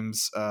Epic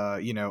Games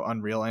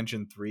Unreal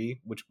Engine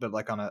 3, but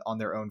like on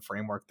their own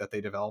framework that they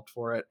developed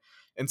for it.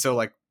 And so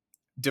like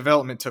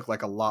development took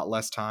like a lot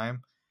less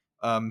time.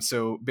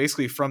 So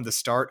basically from the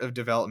start of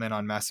development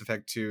on Mass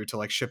Effect 2 to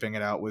like shipping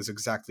it out was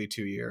exactly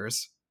 2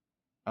 years.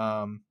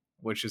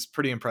 Which is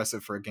pretty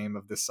impressive for a game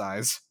of this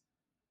size.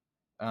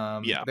 They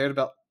had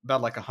about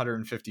like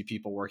 150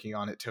 people working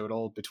on it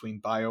total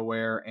between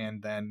BioWare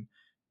and then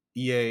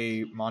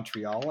EA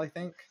Montreal, I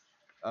think,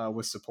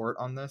 with support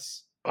on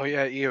this. Oh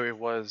yeah, EA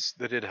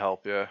they did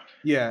help, yeah.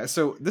 Yeah,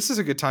 so this is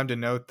a good time to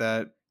note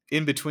that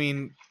in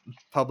between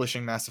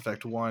publishing Mass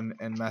Effect 1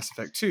 and Mass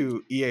Effect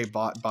 2, EA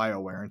bought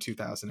BioWare in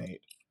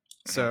 2008.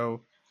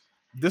 So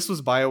this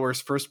was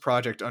BioWare's first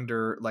project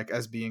under like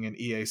as being an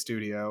EA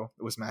studio.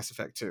 It was Mass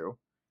Effect 2.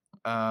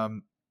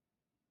 And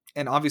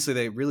obviously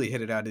they really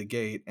hit it out of the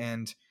gate,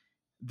 and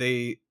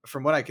they,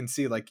 from what I can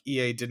see, like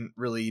EA didn't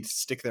really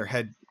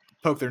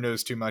poke their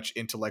nose too much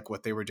into like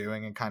what they were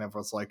doing, and kind of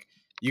was like,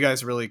 you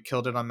guys really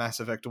killed it on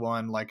Mass Effect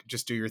 1, like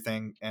just do your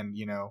thing, and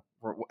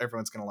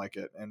everyone's gonna like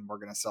it, and we're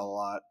gonna sell a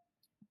lot.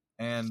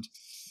 And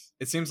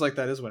it seems like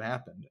that is what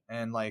happened.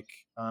 And like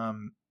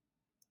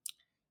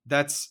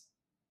that's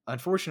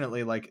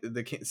unfortunately like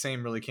the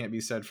same really can't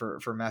be said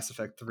for Mass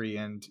Effect 3,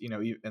 and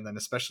and then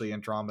especially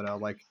Andromeda,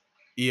 like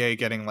EA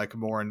getting like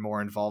more and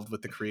more involved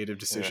with the creative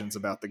decisions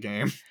about the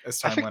game as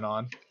time went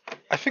on.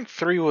 I think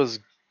 3 was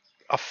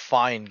a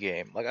fine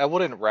game. Like I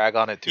wouldn't rag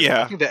on it too much.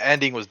 I think the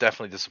ending was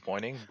definitely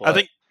disappointing. But I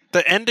think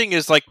the ending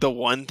is like the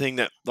one thing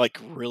that like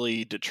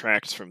really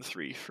detracts from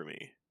 3 for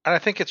me. And I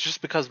think it's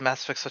just because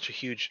Mass Effect's such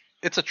a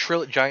it's a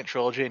giant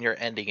trilogy, and you're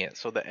ending it,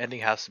 so the ending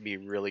has to be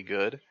really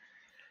good.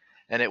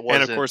 And it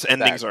wasn't. And of course,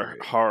 endings are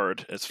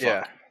hard as fuck.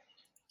 Yeah.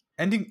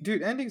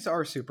 Endings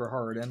are super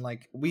hard, and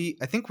like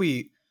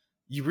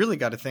you really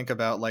got to think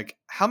about like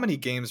how many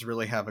games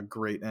really have a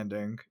great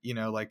ending.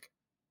 Like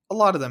a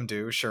lot of them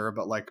do, sure,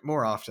 but like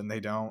more often they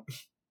don't.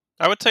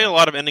 I would say a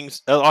lot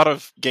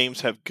of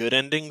games have good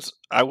endings.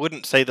 I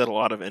wouldn't say that a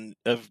lot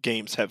of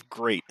games have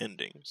great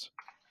endings.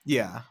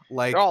 Yeah,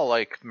 like they're all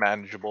like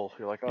manageable.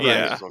 You're like, oh,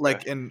 yeah, okay.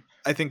 Like, and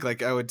I think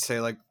like I would say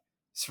like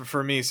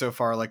for me so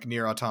far, like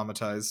Nier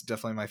Automata is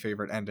definitely my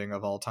favorite ending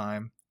of all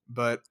time,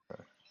 but.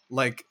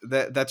 Like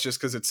that's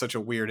just because it's such a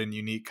weird and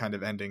unique kind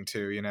of ending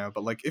too,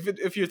 but like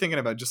if you're thinking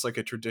about just like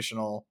a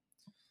traditional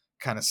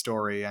kind of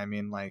story, I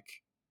mean, like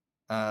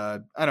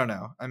I don't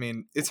know, I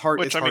mean it's hard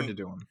to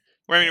do them.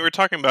 I mean, we're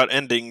talking about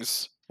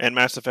endings, and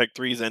Mass Effect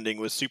 3's ending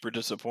was super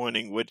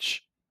disappointing,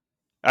 which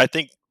I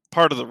think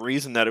part of the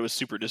reason that it was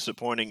super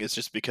disappointing is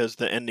just because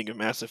the ending of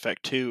Mass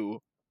Effect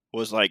 2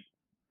 was like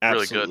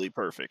absolutely really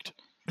perfect.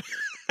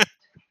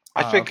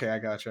 I think okay, I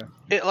gotcha.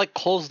 It like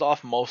closed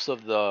off most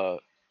of the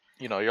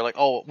you're like,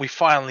 oh, we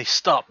finally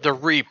stopped the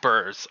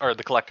Reapers or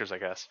the Collectors, I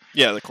guess.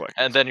 Yeah, the Collectors.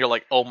 And then you're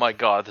like, oh my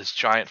god, this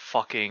giant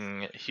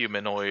fucking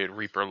humanoid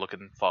Reaper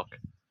looking fuck.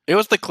 It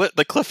was the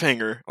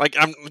cliffhanger. Like,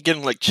 I'm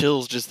getting like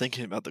chills just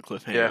thinking about the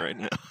cliffhanger right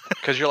now.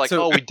 Because you're like,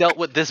 we dealt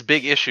with this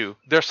big issue.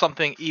 There's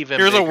something even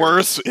Here's bigger. a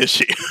worse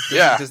issue.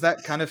 Yeah. Does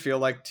that kind of feel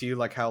like to you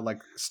like how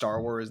like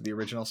Star Wars, the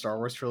original Star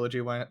Wars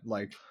trilogy went?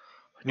 Like,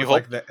 with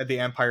like the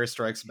Empire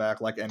Strikes Back,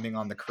 like ending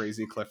on the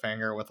crazy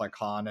cliffhanger with like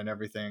Han and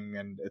everything,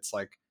 and it's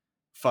like,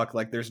 fuck,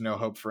 like there's no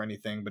hope for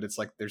anything, but it's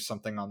like there's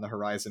something on the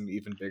horizon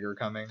even bigger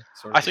coming.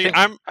 Sort of.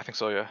 I think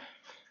so, yeah.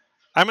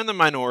 I'm in the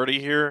minority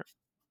here.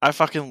 I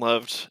fucking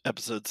loved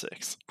episode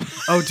 6.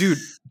 Oh,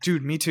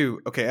 dude, me too.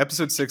 Okay,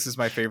 episode 6 is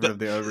my favorite of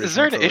the original. Is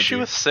there an trilogy. issue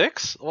with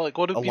 6? Like,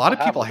 what do a lot of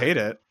people hate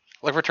it?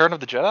 Like Return of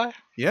the Jedi?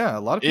 Yeah,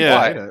 a lot of people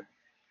hate it.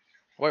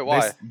 Wait,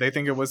 why? They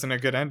think it wasn't a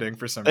good ending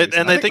for some reason.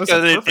 And they think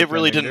that it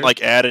really didn't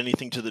like add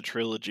anything to the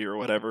trilogy or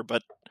whatever.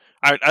 But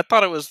I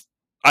thought it was.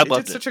 I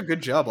loved it. Did such a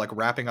good job, like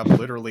wrapping up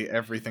literally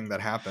everything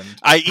that happened.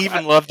 I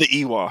even love the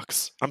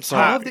Ewoks. I'm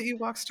sorry. I love the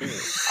Ewoks too.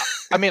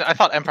 I mean, I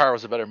thought Empire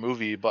was a better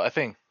movie, but I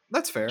think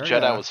that's fair.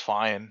 Jedi was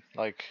fine.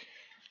 Like.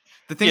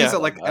 The thing is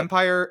that like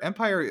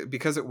Empire,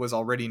 because it was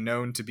already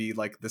known to be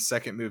like the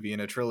second movie in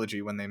a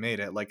trilogy when they made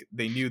it, like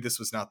they knew this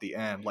was not the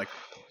end. Like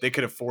they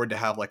could afford to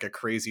have like a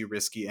crazy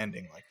risky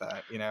ending like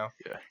that, you know?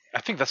 Yeah,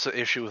 I think that's the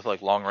issue with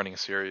like long running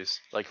series.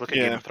 Like look at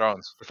Game of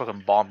Thrones, they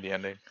fucking bombed the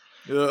ending.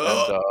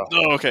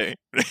 Okay,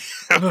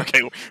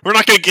 okay, we're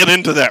not gonna get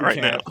into that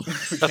right now.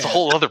 That's a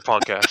whole other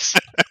podcast.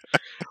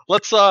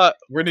 Let's we're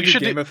gonna do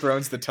Game of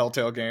Thrones, the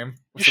Telltale game.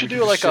 You should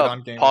do like a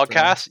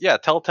podcast,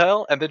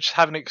 Telltale, and then just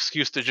have an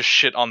excuse to just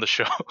shit on the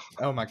show.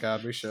 Oh my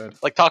god, we should.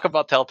 Like talk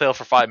about Telltale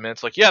for 5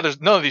 minutes. Like,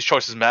 there's none of these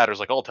choices matters.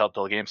 Like all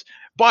Telltale games.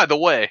 By the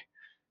way,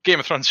 Game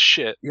of Thrones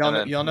shit.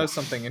 Y'all know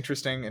something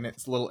interesting, and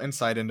it's a little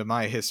insight into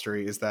my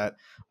history. Is that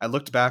I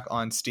looked back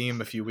on Steam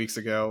a few weeks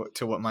ago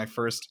to what my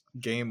first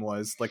game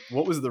was. Like,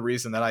 what was the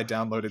reason that I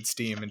downloaded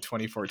Steam in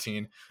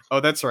 2014? Oh,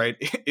 that's right,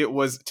 it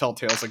was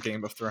Telltale's A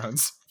Game of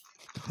Thrones.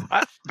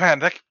 I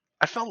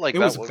felt like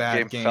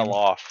that game fell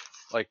off.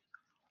 Like,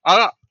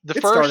 it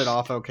started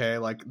off okay.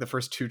 Like the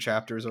first 2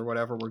 chapters or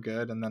whatever were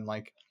good, and then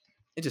like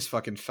it just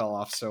fucking fell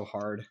off so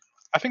hard.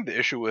 I think the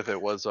issue with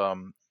it was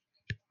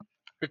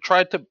it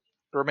tried to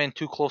remain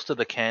too close to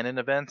the canon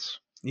events.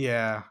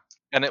 Yeah,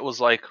 and it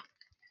was like,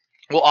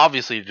 well,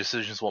 obviously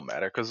decisions won't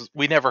matter because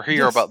we never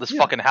hear about this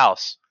fucking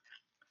house.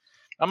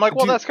 I'm like,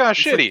 well, that's kind of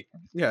shitty.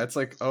 Like, it's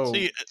like, oh,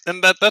 see,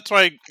 and that's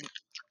why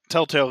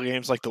Telltale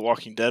games like the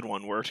Walking Dead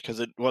one worked, because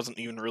it wasn't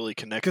even really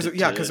connected.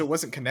 Because it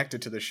wasn't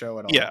connected to the show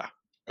at all. Yeah.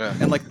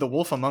 And like The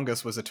Wolf Among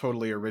Us was a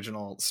totally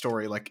original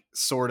story, like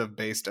sort of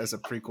based as a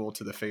prequel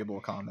to the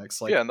Fable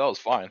comics. Like, and that was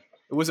fine.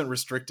 It wasn't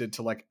restricted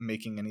to like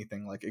making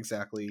anything like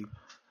exactly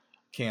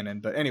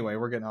canon. But anyway,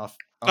 we're getting off.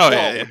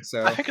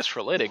 So I think it's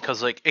related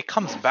because like it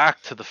comes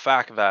back to the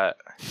fact that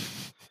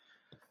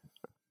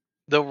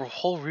the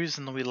whole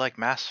reason we like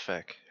Mass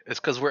Effect is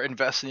because we're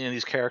investing in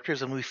these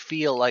characters and we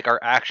feel like our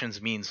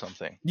actions mean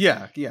something.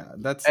 Yeah,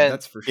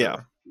 that's for sure. Yeah,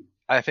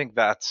 I think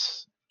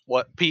that's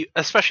what,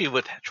 especially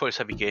with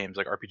choice-heavy games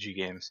like RPG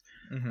games,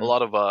 a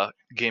lot of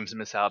games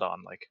miss out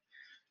on. Like,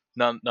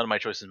 none of my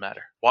choices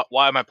matter.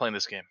 Why am I playing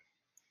this game?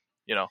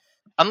 You know,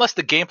 unless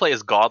the gameplay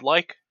is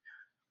godlike,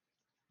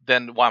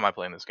 then why am I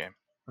playing this game?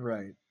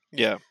 Right.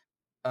 Yeah.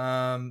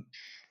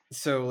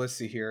 So let's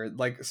see here.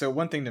 Like, so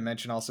one thing to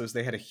mention also is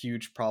they had a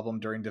huge problem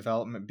during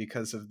development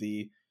because of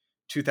the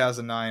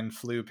 2009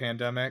 flu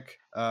pandemic,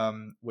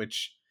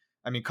 which,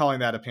 I mean, calling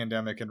that a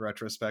pandemic in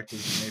retrospect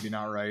is maybe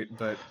not right,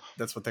 but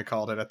that's what they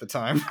called it at the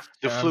time.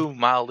 The flu,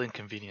 mild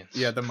inconvenience.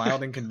 Yeah, the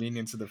mild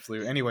inconvenience of the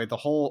flu. Anyway, the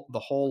whole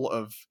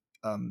of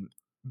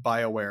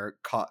BioWare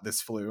caught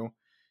this flu,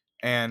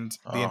 and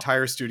the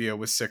entire studio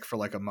was sick for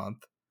like a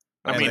month.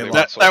 I mean,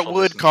 that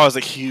would cause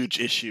a huge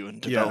issue in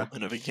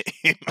development of a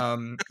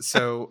game.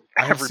 So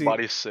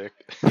everybody's sick.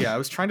 Yeah, I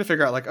was trying to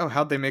figure out like,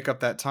 how'd they make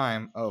up that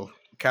time? Oh,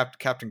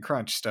 Captain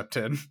Crunch stepped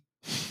in.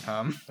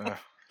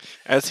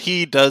 As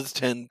he does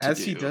tend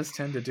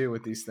to do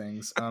with these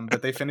things.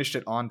 But they finished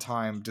it on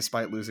time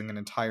despite losing an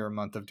entire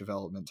month of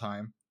development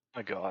time.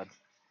 My God.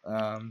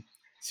 So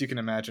you can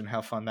imagine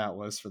how fun that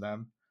was for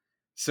them.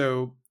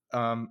 So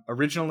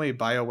originally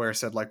BioWare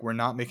said like, we're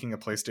not making a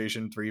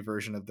PlayStation 3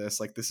 version of this.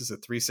 Like, this is a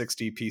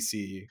 360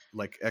 PC,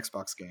 like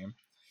Xbox game.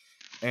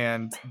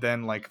 And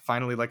then like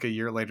finally like a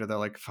year later, they're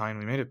like, fine,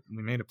 we made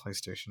a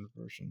PlayStation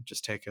version.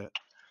 Just take it.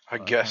 I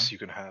guess you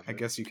can have it. I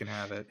guess you can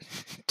have it.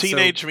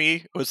 Teenage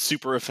me was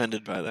super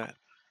offended by that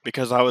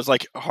because I was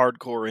like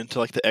hardcore into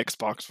like the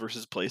Xbox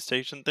versus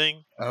PlayStation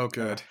thing. Oh,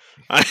 good.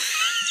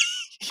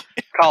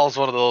 Kyle's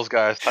one of those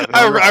guys.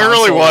 I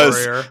really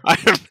was.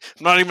 I'm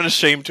not even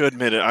ashamed to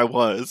admit it. I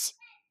was.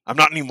 I'm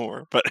not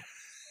anymore, but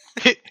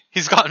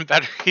he's gotten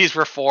better. He's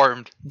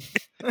reformed.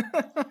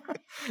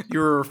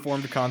 You're a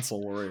reformed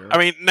console warrior. I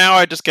mean, now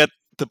I just get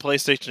the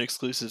PlayStation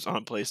exclusives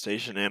on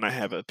PlayStation, and I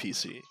have a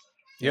PC.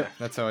 Yep,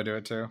 that's how I do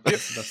it too.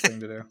 That's the best thing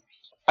to do.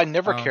 I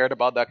never cared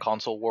about that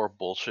console war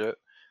bullshit.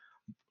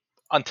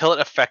 until it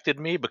affected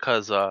me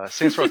because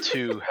Saints Row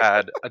 2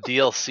 had a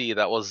DLC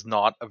that was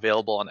not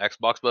available on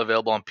Xbox but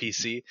available on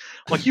PC.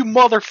 I'm like, you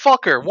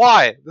motherfucker,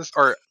 why? This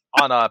or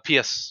on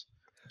PS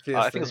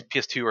I think it was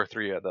PS2 or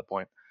 3 at that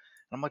point.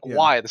 And I'm like,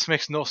 why? This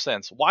makes no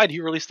sense. Why do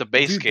you release the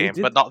base game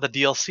but not the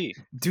DLC?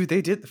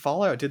 Dude,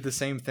 Fallout did the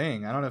same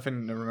thing. I don't know if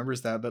anyone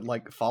remembers that, but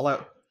like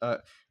Fallout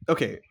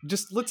okay,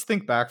 just let's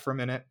think back for a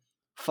minute.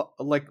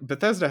 Like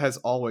Bethesda has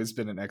always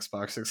been an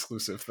Xbox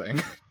exclusive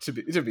thing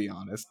to be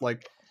honest.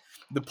 Like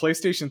the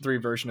PlayStation 3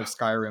 version of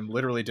Skyrim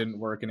literally didn't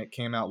work, and it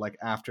came out like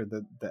after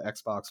the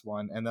Xbox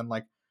One, and then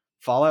like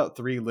Fallout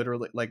 3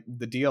 literally, like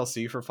the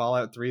DLC for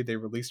Fallout 3 they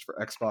released for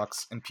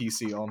Xbox and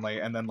PC only,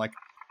 and then like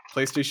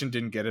PlayStation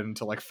didn't get it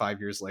until like 5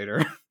 years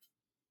later.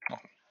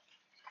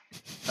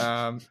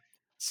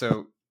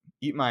 So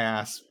eat my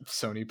ass,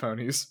 Sony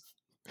ponies.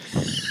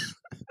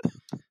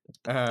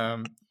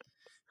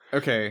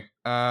 Okay.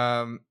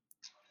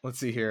 Let's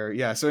see here.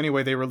 Yeah, so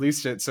anyway, they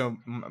released it. So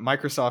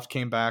Microsoft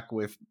came back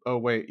with, oh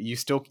wait,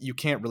 you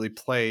can't really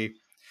play.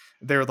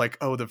 They're like,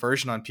 oh, the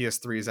version on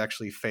PS3 is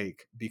actually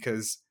fake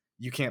because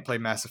you can't play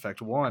Mass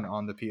Effect 1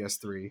 on the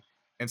PS3,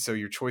 and so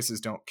your choices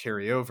don't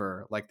carry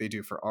over like they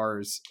do for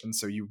ours, and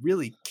so you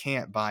really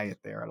can't buy it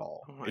there at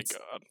all. Oh my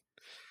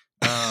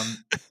god.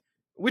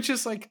 Which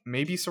is like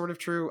maybe sort of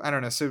true. I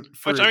don't know. So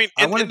in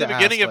the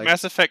beginning of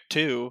Mass Effect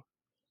 2,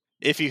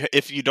 if you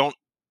don't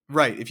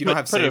if you don't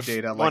have save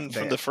data one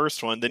from the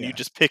first one, then you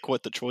just pick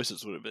what the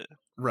choices would have been.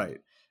 Right.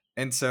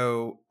 And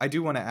so I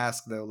do want to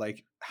ask though,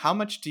 like, how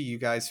much do you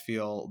guys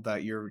feel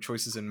that your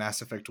choices in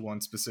Mass Effect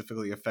 1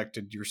 specifically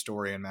affected your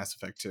story in Mass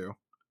Effect 2?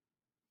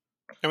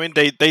 I mean,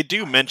 they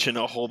do mention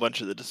a whole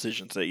bunch of the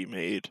decisions that you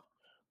made.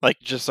 Like,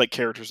 just like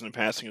characters in the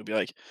passing would be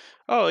like,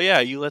 oh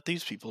yeah, you let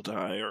these people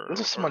die, or this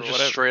is someone just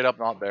straight up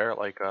not there.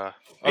 Like, I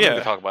don't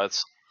even talk about it.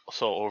 It's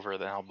so over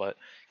now. But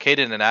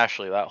Kaidan and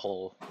Ashley, that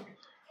whole,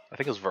 I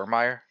think it was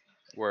Vermeer,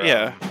 where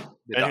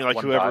and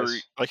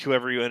like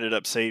whoever you ended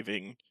up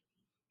saving,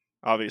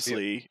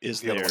 obviously is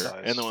there,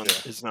 and the one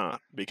is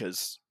not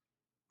because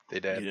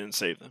they did. You didn't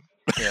save them.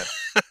 Yeah,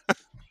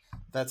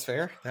 that's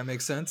fair. That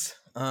makes sense.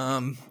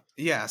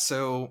 Yeah.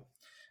 So.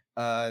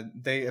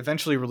 They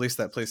eventually released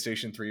that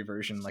PlayStation 3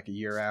 version like a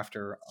year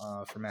after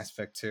for Mass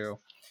Effect 2.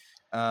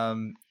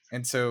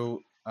 And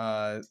so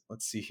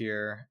let's see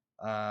here.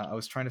 I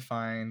was trying to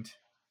find...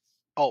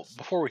 Oh,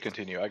 before we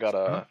continue, I got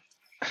a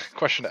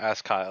question to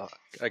ask Kyle,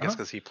 I guess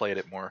because he played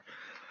it more.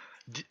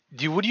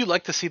 Would you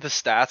like to see the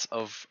stats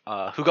of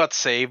who got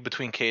saved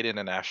between Kaidan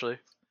and Ashley?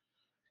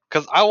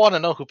 Because I want to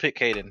know who picked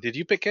Kaidan. Did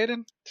you pick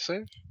Kaidan to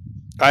save?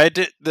 I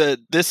did.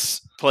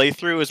 This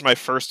playthrough is my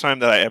first time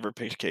that I ever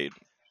picked Kaidan.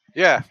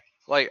 Yeah,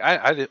 like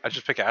I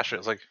just picked Ashley. I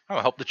was like, oh,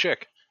 help the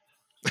chick.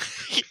 I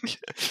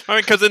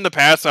mean, because in the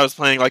past I was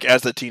playing like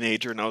as a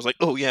teenager, and I was like,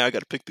 oh yeah, I got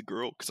to pick the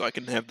girl because I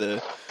can have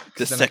the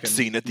sex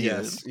scene at the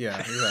end. Yeah,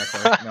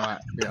 exactly. No,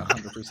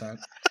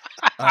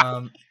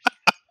 100%.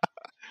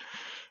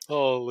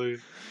 Holy.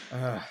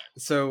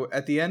 So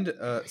at the end,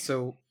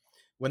 so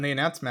when they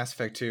announced Mass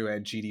Effect 2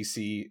 at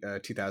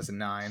GDC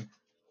 2009.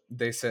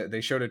 They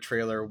showed a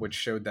trailer which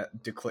showed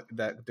that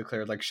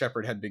declared like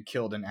Shepard had been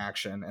killed in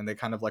action, and they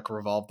kind of like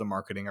revolved the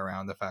marketing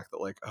around the fact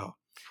that like, oh,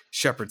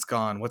 Shepard's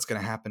gone, what's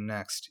gonna happen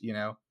next, you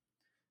know?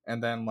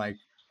 And then like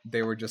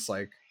they were just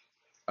like,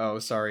 oh,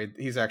 sorry,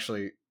 he's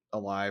actually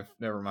alive,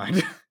 never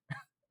mind.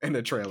 In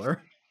the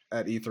trailer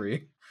at E3.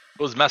 It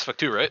was Mass Effect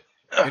 2, right?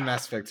 In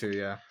Mass Effect 2,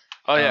 yeah.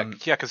 Oh yeah,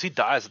 because he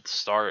dies at the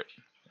start,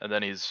 and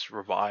then he's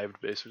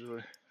revived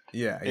basically.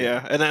 Yeah,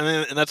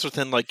 and that's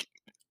within like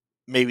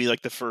maybe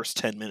like the first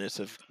 10 minutes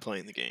of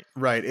playing the game.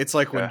 Right. It's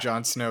like when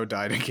Jon Snow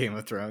died in Game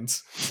of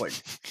Thrones. It's like,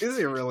 is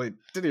he really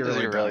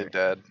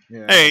dead?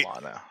 Yeah. Hey,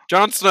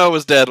 Jon Snow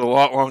was dead a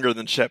lot longer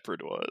than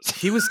Shepard was.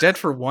 He was dead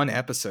for one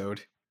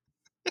episode.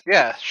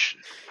 Yeah.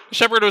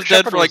 Shepard was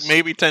dead for like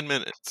maybe 10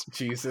 minutes.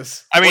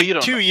 Jesus. I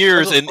mean, 2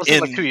 years in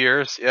like 2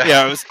 years. Yeah.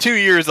 Yeah, it was 2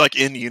 years like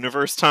in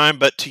universe time,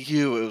 but to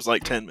you it was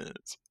like 10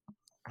 minutes.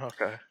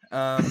 Okay.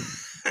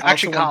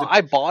 Actually, Kyle,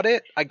 I bought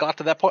it. I got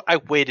to that point. I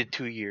waited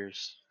 2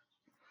 years.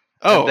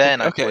 Oh, and then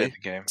I played the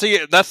game. So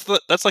yeah, that's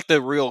like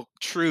the real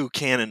true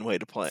canon way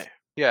to play.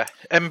 Yeah,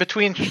 and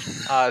between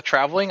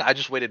traveling, I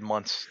just waited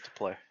months to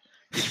play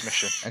each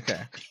mission.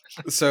 Okay,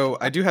 so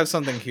I do have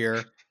something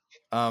here,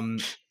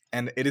 and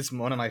it is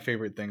one of my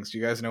favorite things. Do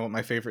you guys know what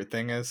my favorite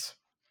thing is?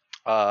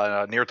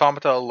 Nier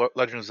Automata,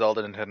 Legend of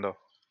Zelda, Nintendo.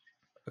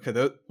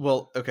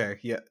 Okay,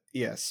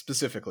 yeah,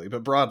 specifically,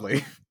 but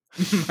broadly,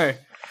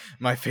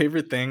 my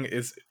favorite thing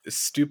is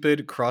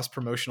stupid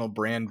cross-promotional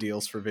brand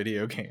deals for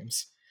video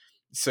games.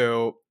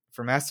 So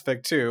for Mass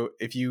Effect 2,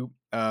 if you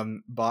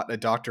bought a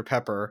Dr.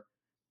 Pepper,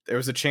 there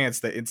was a chance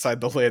that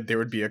inside the lid there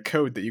would be a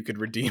code that you could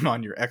redeem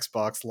on your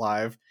Xbox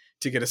Live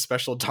to get a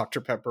special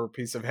Dr. Pepper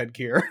piece of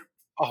headgear.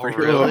 Oh,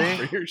 really?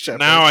 For your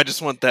Shepard. Now I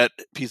just want that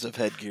piece of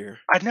headgear.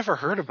 I'd never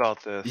heard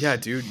about this. Yeah,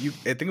 dude.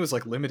 I think it was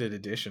like limited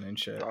edition and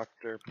shit.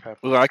 Dr. Pepper.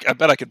 Well, I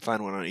bet I could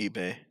find one on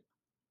eBay.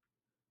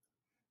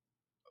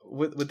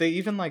 Would they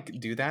even like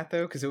do that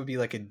though? Because it would be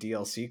like a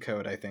DLC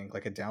code, I think,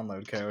 like a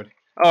download code.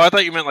 Oh, I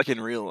thought you meant like in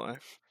real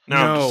life.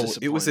 No,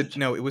 it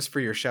was for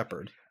your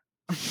shepherd.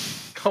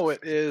 Oh, it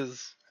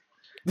is.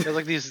 It has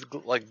like these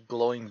like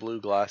glowing blue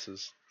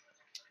glasses.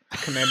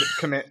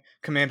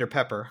 Commander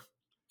Pepper.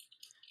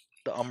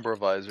 The Umbra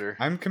visor.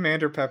 I'm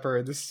Commander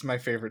Pepper. This is my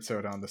favorite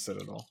soda on the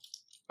Citadel.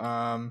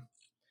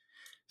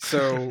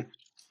 So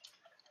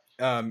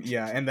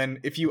yeah, and then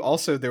if you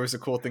also, there was a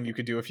cool thing you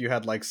could do if you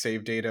had like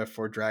save data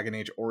for Dragon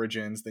Age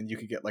Origins, then you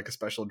could get like a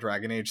special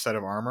Dragon Age set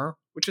of armor,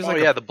 which is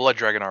the Blood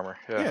Dragon armor.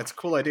 Yeah, it's a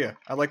cool idea.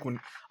 I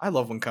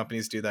love when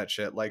companies do that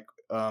shit. Like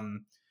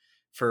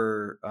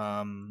for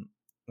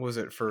what was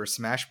it, for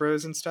Smash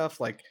Bros and stuff,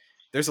 like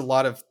there's a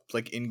lot of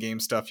like in-game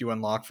stuff you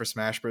unlock for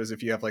Smash Bros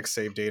if you have like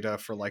save data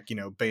for like, you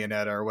know,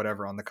 Bayonetta or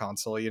whatever on the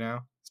console, you know,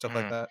 stuff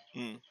like that.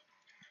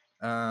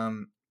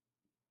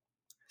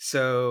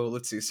 So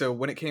let's see. So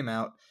when it came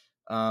out,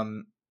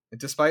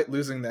 despite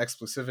losing the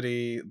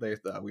exclusivity,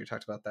 we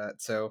talked about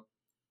that. So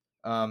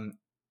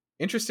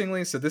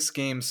interestingly, so this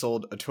game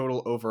sold a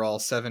total overall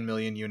 7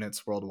 million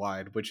units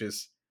worldwide, which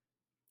is,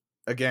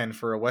 again,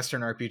 for a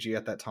Western RPG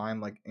at that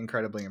time, like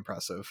incredibly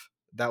impressive.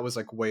 That was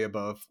like way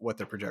above what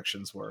the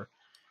projections were.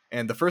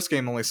 And the first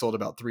game only sold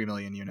about 3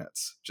 million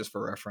units, just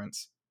for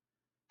reference.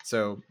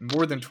 So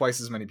more than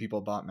twice as many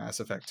people bought Mass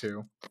Effect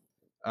 2.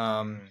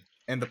 And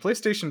the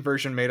PlayStation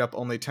version made up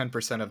only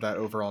 10% of that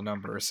overall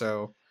number.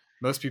 So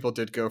most people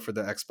did go for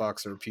the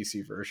Xbox or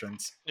PC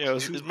versions. Yeah, it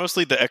was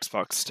mostly the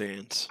Xbox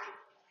stands.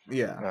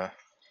 Yeah.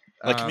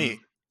 Like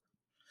me.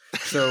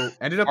 So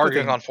ended up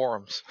arguing on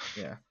forums.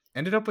 Yeah.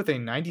 Ended up with a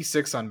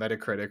 96 on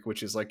Metacritic,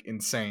 which is like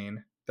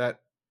insane. That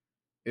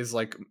is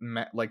like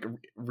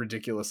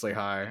ridiculously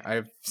high.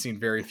 I've seen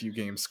very few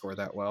games score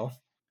that well.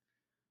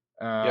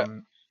 Yeah,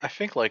 I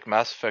think like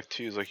Mass Effect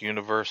 2 is like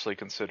universally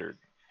considered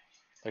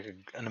like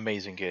an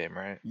amazing game,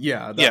 right?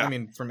 Yeah, I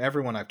mean, from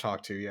everyone I've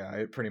talked to, yeah,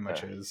 it pretty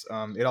much is.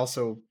 It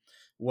also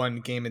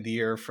won Game of the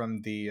Year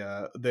from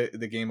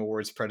the Game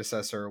Awards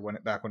predecessor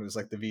back when it was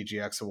like the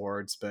VGX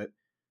Awards, but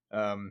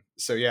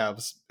so yeah, it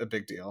was a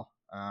big deal.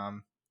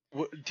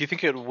 Do you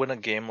think it would win a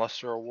Game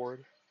Luster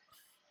award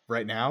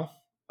right now?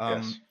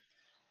 Yes.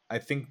 I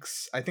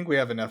think we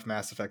have enough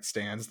Mass Effect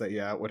stands that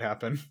it would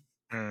happen.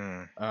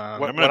 I'm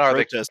gonna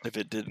protest if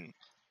it didn't.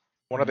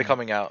 When are they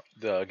coming out?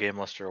 The Game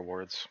Luster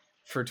Awards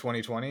for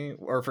 2020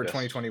 or for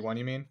 2021?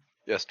 You mean?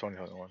 Yes,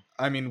 2021.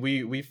 I mean,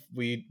 we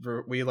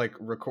like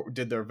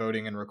did their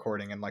voting and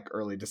recording in like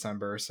early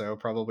December, so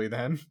probably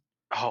then.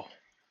 Oh,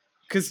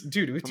 because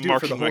dude, we have to do it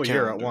for the whole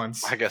year at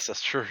once. I guess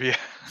that's true. Yeah.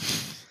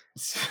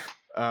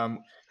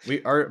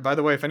 We are, by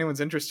the way, if anyone's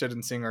interested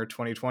in seeing our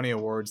 2020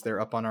 awards, they're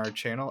up on our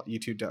channel,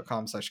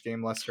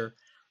 youtube.com/GameLuster.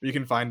 You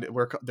can find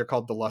they're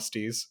called the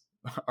Lusties,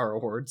 our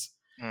awards.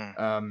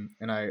 And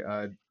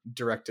I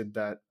directed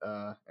that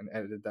and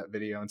edited that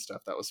video and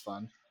stuff. That was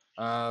fun.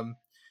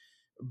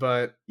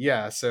 But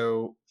yeah,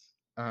 so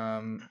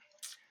I'm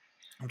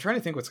trying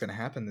to think what's going to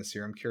happen this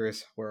year. I'm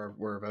curious where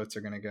our votes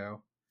are going to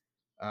go,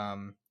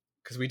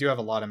 because we do have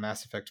a lot of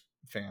Mass Effect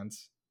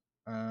fans.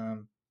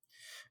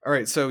 All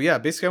right, so yeah,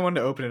 basically I wanted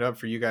to open it up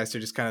for you guys to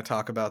just kind of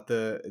talk about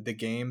the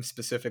game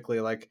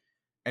specifically, like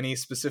any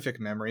specific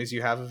memories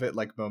you have of it,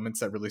 like moments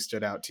that really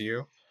stood out to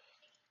you.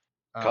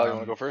 Kyle, you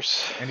want to go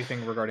first?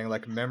 Anything regarding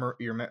like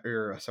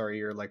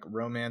your like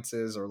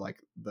romances or like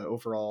the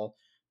overall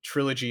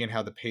trilogy and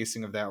how the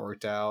pacing of that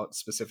worked out,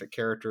 specific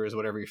characters,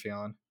 whatever you're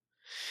feeling.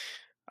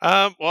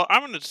 Well, I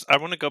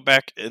want to go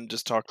back and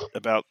just talk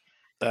about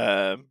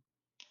the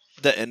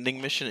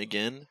ending mission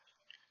again.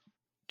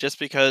 Just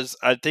because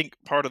I think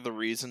part of the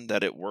reason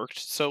that it worked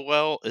so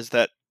well is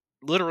that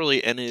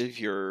literally any of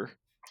your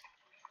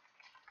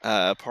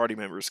party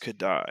members could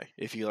die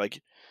if you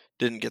like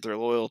didn't get their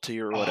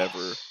loyalty or whatever.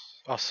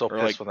 I was so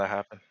pissed when that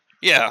happened.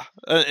 Yeah,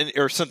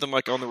 or something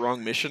like on the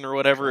wrong mission or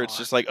whatever. It's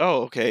just like,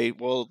 oh, okay,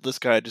 well, this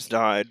guy just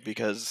died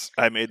because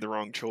I made the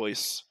wrong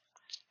choice.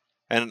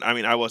 And I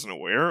mean, I wasn't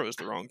aware it was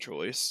the wrong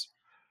choice,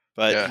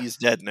 but he's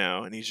dead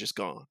now and he's just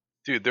gone.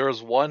 Dude, there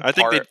was one. I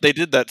think they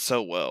did that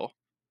so well.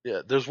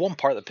 Yeah, there's one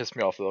part that pissed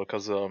me off though,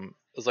 because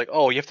it's like,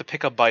 oh, you have to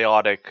pick up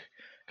biotic,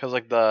 because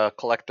like the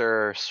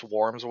collector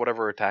swarms or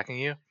whatever are attacking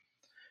you,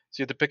 so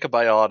you have to pick a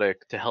biotic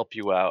to help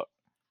you out.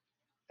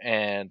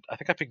 And I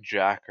think I picked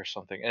Jack or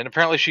something, and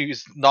apparently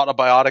she's not a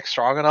biotic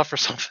strong enough or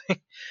something,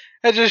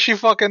 and just she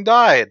fucking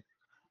died.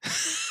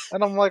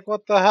 And I'm like,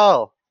 what the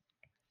hell?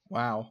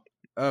 Wow.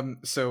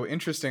 So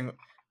interesting.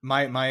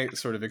 My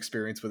sort of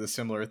experience with a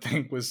similar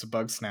thing was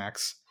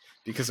Bugsnax.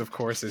 Because of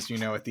course, as you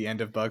know, at the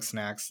end of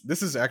Bugsnax,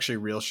 this is actually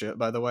real shit,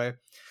 by the way.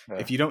 Yeah.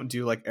 If you don't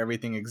do like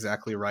everything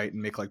exactly right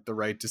and make like the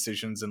right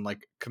decisions and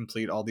like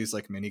complete all these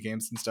like mini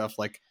games and stuff,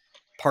 like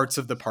parts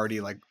of the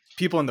party, like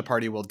people in the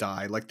party will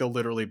die. Like they'll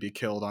literally be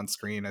killed on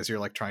screen as you're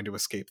like trying to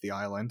escape the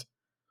island.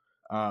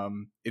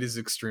 It is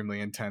extremely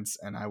intense,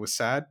 and I was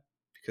sad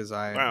because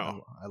I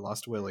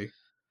lost Willie.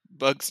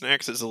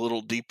 Bugsnax is a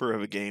little deeper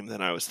of a game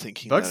than I was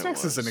thinking.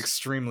 Bugsnax is an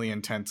extremely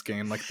intense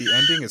game. Like the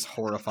ending is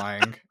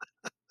horrifying.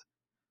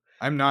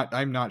 I'm not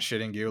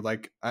shitting you.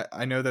 Like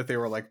I know that they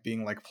were like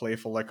being like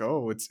playful, like,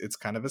 oh, it's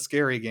kind of a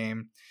scary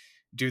game.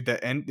 dude,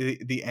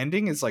 the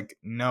ending is like,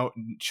 no,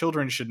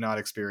 children should not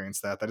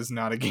experience that. That is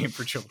not a game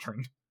for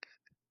children.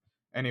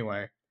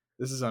 Anyway,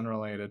 this is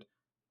unrelated.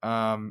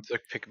 It's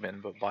like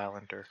Pikmin but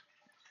violenter.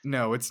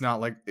 No, it's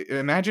not. Like,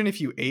 imagine if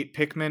you ate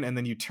Pikmin and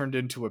then you turned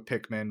into a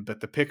Pikmin, but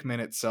the Pikmin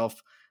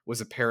itself was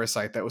a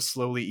parasite that was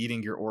slowly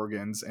eating your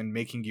organs and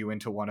making you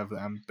into one of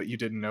them, but you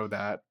didn't know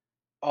that.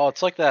 Oh,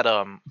 it's like that.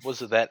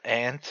 Was it that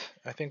ant?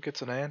 I think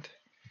it's an ant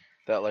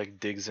that like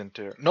digs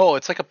into. No,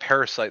 it's like a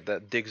parasite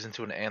that digs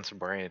into an ant's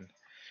brain.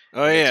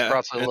 Oh yeah, it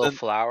sprouts a little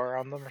flower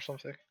on them or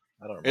something.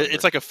 I don't remember.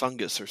 It's like a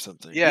fungus or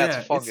something. Yeah, it's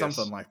a fungus. It's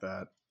something like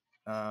that.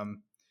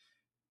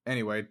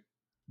 Anyway,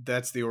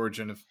 that's the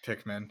origin of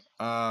Pikmin.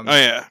 Oh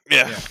yeah.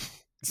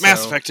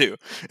 Mass Effect 2.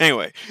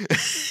 Anyway.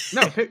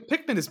 No,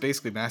 Pikmin is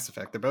basically Mass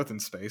Effect. They're both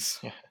in space.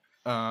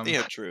 Yeah.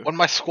 Yeah, true. When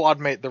my squad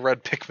mate, the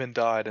red Pikmin,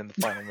 died in the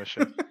final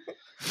mission.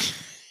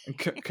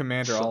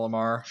 Commander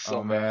Olimar.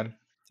 Oh man.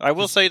 I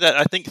will say that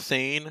I think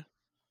Thane,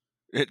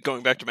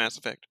 going back to Mass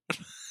Effect,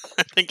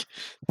 I think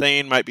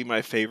Thane might be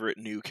my favorite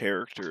new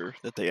character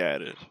that they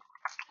added.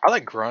 I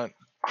like Grunt.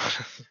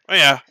 Oh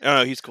yeah,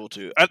 he's cool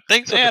too. I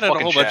think they added a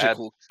whole bunch of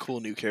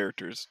cool new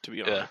characters. To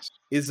be honest,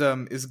 is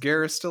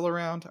Garrus still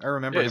around? I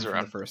remember him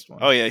from the first one.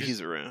 Oh yeah,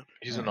 he's around.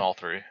 He's in all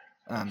three.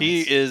 Oh, nice.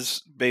 He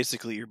is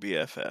basically your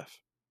BFF.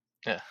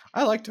 Yeah,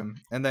 I liked him.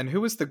 And then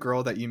who was the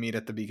girl that you meet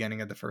at the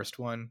beginning of the first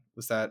one?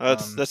 Was that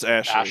that's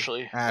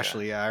Ashley?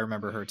 Ashley, yeah, I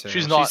remember her too.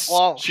 She's not.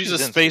 She's a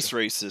space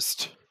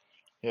racist.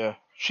 Yeah,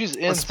 she's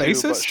in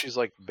too, but she's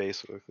like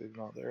basically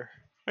not there.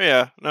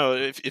 Yeah, no.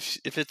 If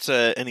it's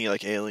any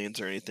like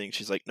aliens or anything,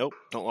 she's like, nope,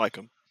 don't like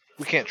them.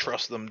 We can't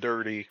trust them,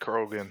 dirty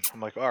Krogan. I'm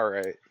like, all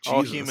right,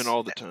 all human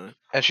all the time.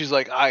 And she's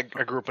like, I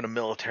grew up in a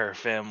military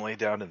family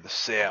down in the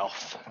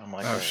south. I'm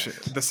like, oh shit,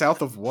 the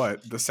south of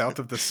what? The south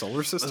of the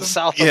solar system? The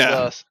south of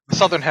the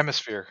southern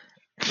hemisphere,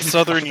 the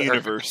southern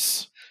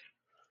universe.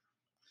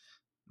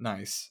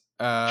 Nice.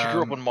 She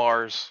grew up on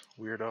Mars,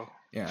 weirdo.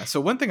 Yeah.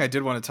 So one thing I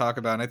did want to talk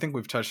about, and I think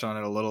we've touched on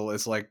it a little,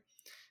 is like,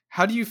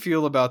 how do you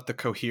feel about the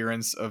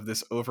coherence of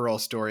this overall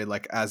story,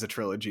 like as a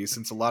trilogy?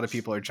 Since a lot of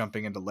people are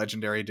jumping into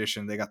Legendary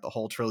Edition, they got the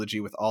whole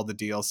trilogy with all the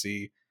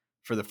DLC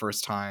for the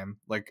first time.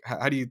 Like,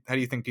 how do you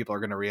think people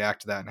are going to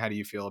react to that, and how do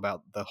you feel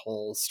about the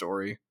whole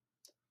story?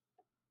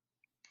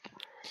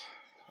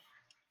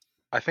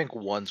 I think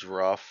one's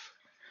rough.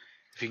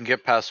 If you can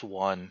get past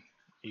one,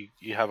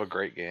 you have a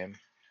great game,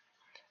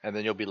 and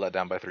then you'll be let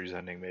down by 3's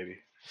ending, maybe.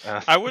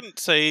 I wouldn't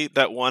say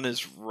that one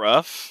is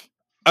rough.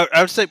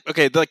 I would say,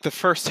 okay, like the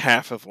first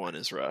half of one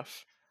is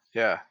rough.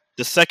 Yeah.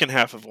 The second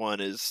half of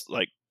one is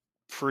like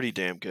pretty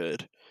damn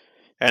good.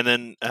 And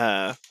then,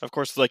 of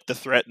course, like the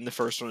threat in the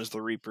first one is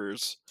the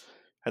Reapers.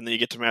 And then you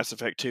get to Mass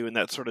Effect 2, and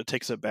that sort of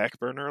takes a back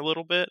burner a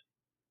little bit.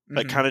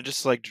 Like, kind of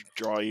just like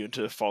draw you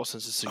into a false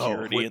sense of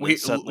security.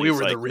 Oh, we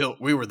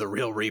were the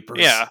real Reapers.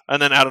 Yeah,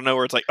 and then out of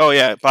nowhere, it's like, oh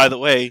yeah, by the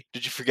way,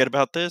 did you forget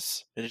about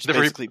this? And it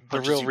just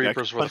the real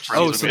Reapers were the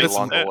friends we made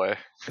along the way.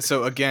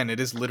 So again, it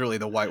is literally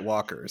the White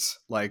Walkers.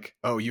 Like,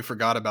 oh, you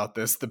forgot about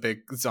this? The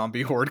big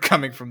zombie horde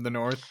coming from the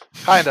north.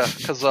 Kinda,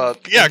 because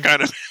yeah,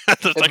 kind of.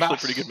 That's actually a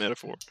pretty good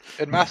metaphor.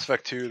 In Mass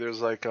Effect 2,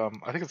 there's like I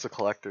think it's the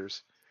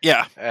Collectors.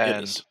 Yeah,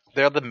 and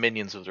they're the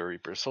minions of the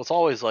Reapers. So it's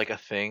always like a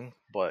thing,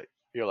 but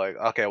you're like,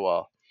 okay,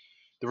 well,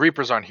 the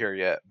Reapers aren't here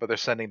yet, but they're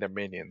sending their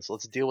minions.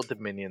 Let's deal with the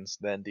minions,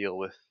 then deal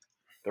with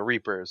the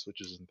Reapers, which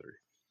is in 3.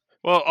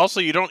 Well, also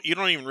you don't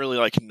even really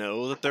like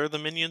know that they're the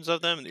minions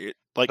of them.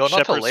 Like no,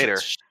 not till later.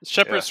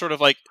 Shepard's sort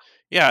of like,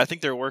 yeah, I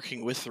think they're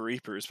working with the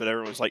Reapers, but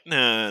everyone's like,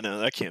 no,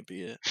 that can't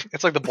be it.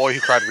 It's like the boy who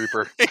cried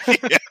Reaper.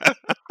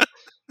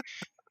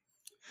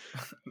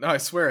 No, I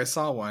swear I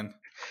saw one.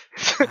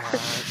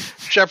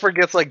 Shepard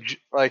gets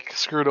like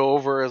screwed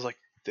over as like,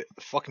 they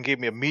fucking gave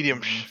me a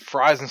medium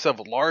fries instead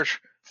of a large.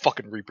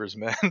 Fucking Reapers,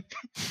 man.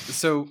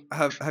 So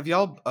have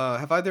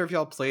either of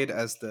y'all played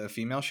as the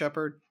female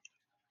Shepard?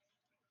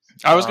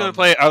 I was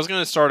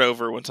gonna start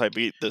over once I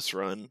beat this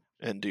run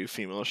and do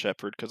female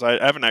Shepard, because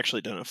I haven't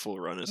actually done a full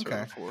run as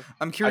her before.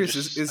 I'm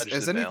curious,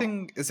 is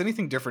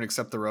anything different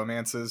except the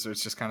romances, or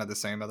it's just kind of the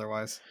same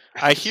otherwise?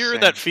 I hear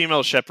that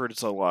female Shepard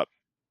is a lot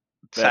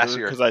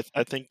better, because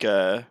I think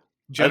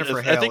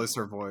Jennifer Hale is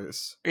her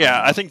voice.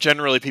 Yeah, I think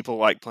generally people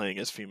like playing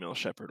as female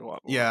Shepard a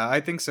lot more. Yeah, I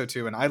think so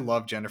too, and I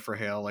love Jennifer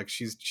Hale. Like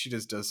she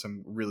just does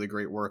some really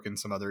great work in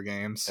some other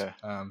games.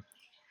 Yeah.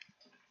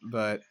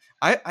 But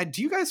I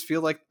do you guys feel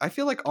like, I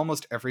feel like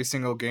almost every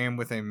single game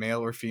with a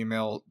male or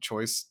female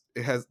choice,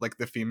 it has like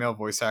the female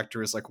voice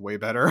actor is like way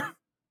better.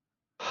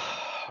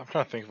 I'm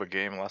trying to think of a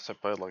game last I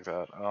played like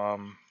that.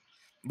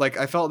 Like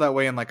I felt that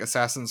way in like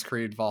Assassin's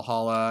Creed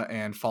Valhalla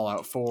and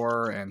Fallout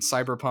 4 and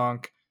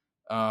Cyberpunk.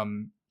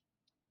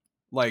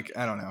 Like,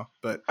 I don't know,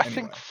 but anyway. I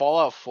think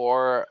Fallout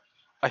 4,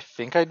 I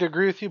think I'd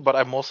agree with you, but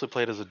I mostly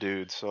played as a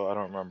dude, so I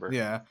don't remember.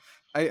 Yeah.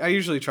 I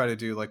usually try to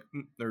do like,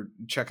 or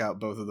check out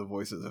both of the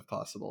voices if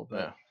possible,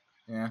 but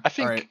yeah. I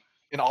think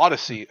in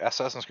Odyssey,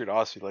 Assassin's Creed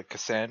Odyssey, like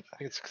Cassandra, I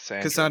think it's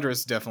Cassandra.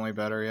 Cassandra's definitely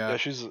better, yeah.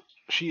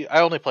 Yeah,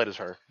 I only played as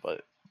her,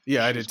 but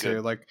yeah, I did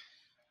too. Like,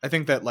 I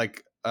think that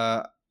like,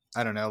 I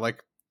don't know,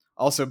 like,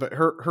 Also, but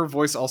her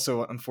voice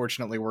also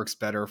unfortunately works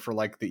better for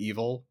like the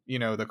evil,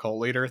 the cult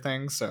leader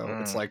thing. So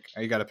it's like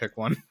you got to pick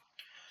one.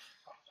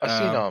 I've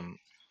seen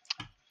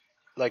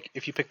like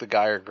if you pick the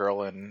guy or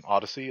girl in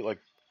Odyssey, like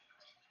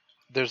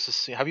there's this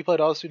scene. Have you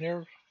played Odyssey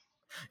near?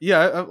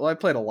 Yeah, I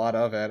played a lot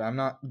of it. I'm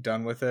not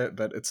done with it,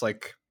 but it's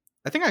like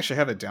I think I actually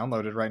have it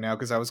downloaded right now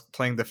because I was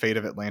playing the Fate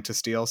of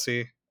Atlantis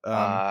DLC.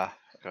 Okay.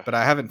 But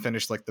I haven't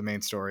finished like the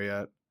main story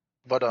yet.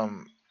 But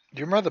do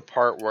you remember the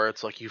part where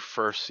it's like you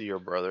first see your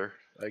brother?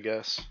 I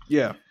guess.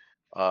 Yeah.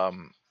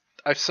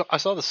 I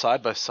saw the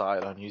side by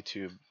side on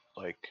YouTube,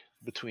 like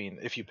between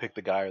if you pick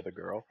the guy or the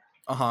girl.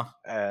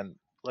 And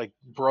like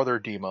brother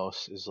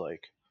Demos is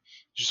like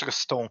just like a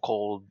stone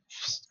cold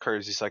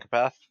crazy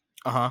psychopath.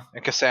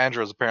 And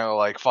Cassandra's apparently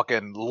like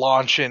fucking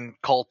launching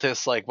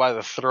cultists like by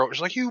the throat.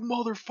 She's like, "You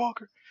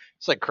motherfucker!"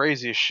 It's like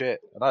crazy as shit.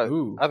 And I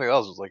think that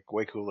was like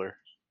way cooler.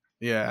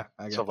 Yeah,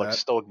 I get so like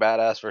stoic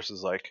badass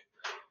versus like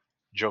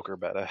Joker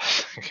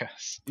badass, I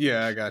guess.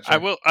 Yeah, I got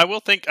you. I will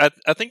think I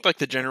think like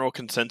the general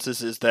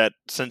consensus is that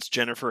since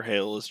Jennifer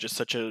Hale is just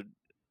such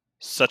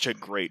a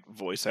great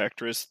voice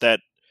actress, that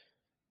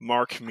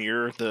Mark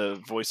Muir,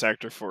 the voice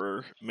actor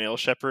for Male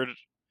Shepherd,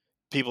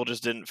 people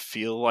just didn't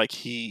feel like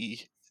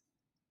he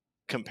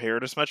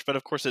compared as much. But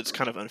of course, it's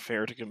kind of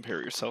unfair to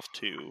compare yourself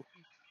to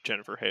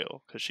Jennifer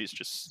Hale because she's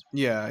just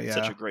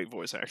such a great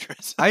voice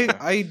actress.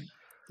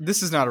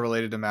 This is not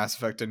related to Mass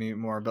Effect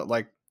anymore, but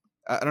like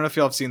I don't know if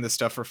y'all have seen the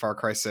stuff for Far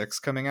Cry 6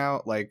 coming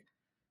out, like,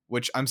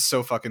 which I'm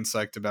so fucking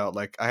psyched about.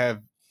 Like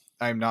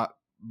I'm not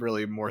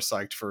really more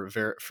psyched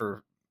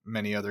for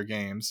many other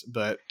games,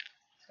 but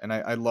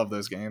I love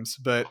those games,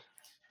 but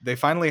they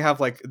finally have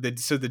like the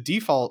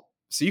default.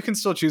 So you can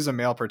still choose a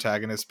male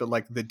protagonist, but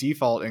like the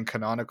default and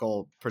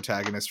canonical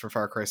protagonist for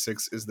Far Cry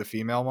 6 is the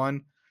female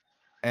one.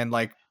 And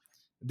like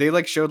they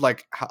like showed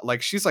like how,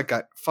 like she's like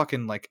got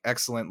fucking like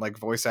excellent like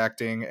voice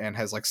acting and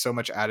has like so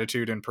much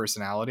attitude and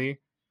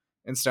personality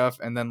and stuff.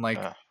 And then like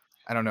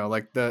I don't know,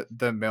 like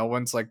the male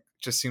one's like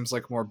just seems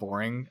like more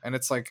boring. And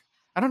it's like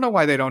I don't know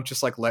why they don't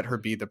just like let her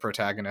be the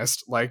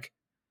protagonist. Like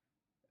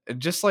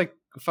just like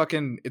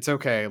fucking it's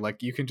okay.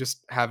 Like you can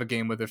just have a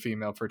game with a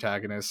female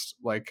protagonist.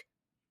 Like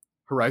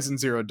Horizon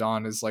Zero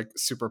Dawn is like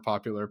super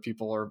popular.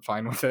 People are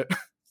fine with it,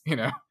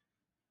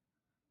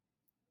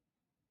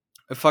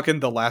 Fucking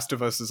The Last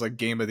of Us is like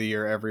game of the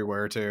year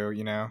everywhere too,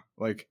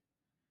 Like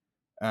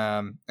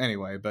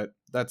anyway, but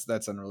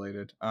that's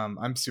unrelated.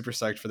 I'm super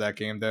psyched for that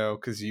game though,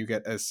 because you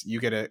get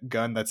a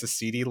gun that's a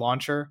CD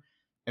launcher,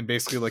 and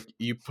basically like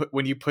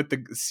when you put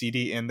the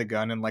CD in the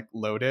gun and like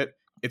load it,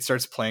 it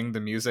starts playing the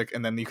music,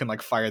 and then you can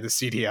like fire the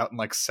CD out and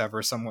like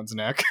sever someone's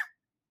neck.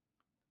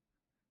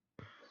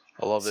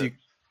 I love it.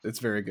 It's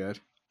very good.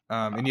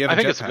 And you have I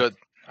think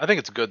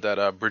it's good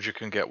that Bridget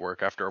can get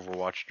work after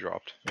Overwatch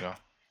dropped.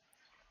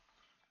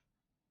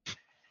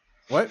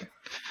 What?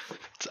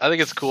 I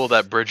think it's cool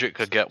that Bridget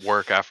could get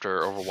work after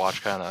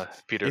Overwatch kind of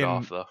petered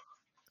off, though.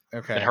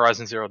 Okay. In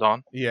Horizon Zero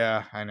Dawn.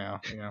 Yeah, I know.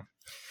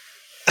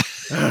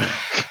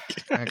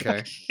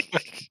 Okay.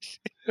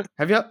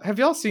 Have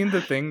y'all seen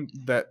the thing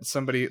that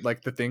somebody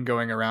like the thing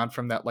going around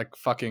from that like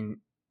fucking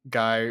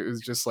guy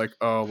who's just like,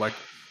 oh, like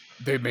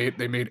they made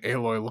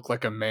Aloy look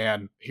like a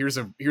man. Here's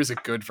a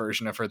good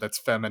version of her that's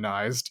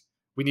feminized.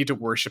 We need to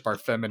worship our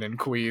feminine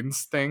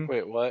queens thing.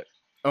 Wait, what?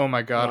 Oh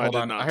my god, hold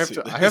on. I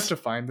have to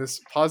find this.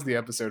 Pause the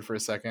episode for a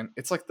second.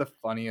 It's like the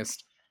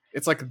funniest.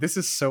 It's like this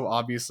is so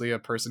obviously a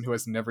person who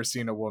has never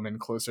seen a woman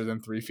closer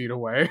than 3 feet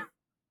away,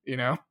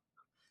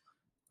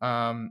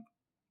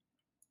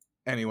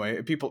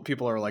 Anyway,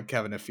 people are like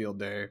having a field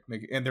day,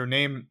 and their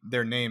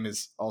name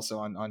is also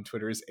on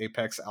Twitter is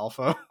Apex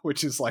Alpha,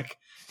 which is like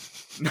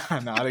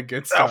not a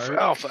good start.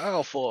 Alpha.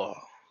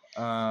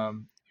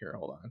 Here,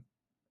 hold on.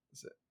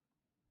 Is it?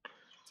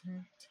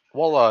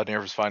 While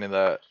Nerva's finding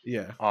that,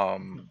 yeah.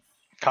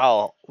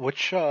 Kyle,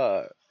 which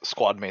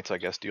squad mates I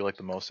guess do you like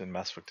the most in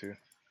Mass Effect 2?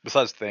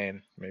 Besides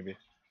Thane, maybe.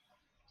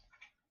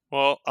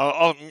 Well,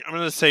 I'm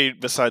going to say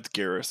besides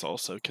Garrus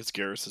also, because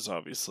Garrus is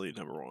obviously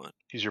number one.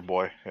 He's your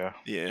boy, yeah.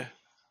 Yeah.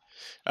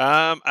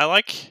 I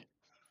like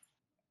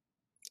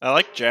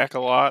Jack a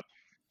lot,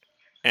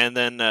 and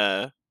then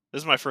this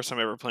is my first time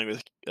ever playing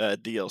with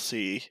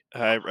DLC.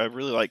 I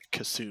really like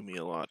Kasumi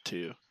a lot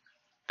too.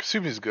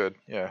 Kasumi's good,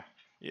 yeah.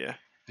 Yeah.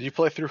 Did you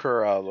play through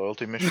her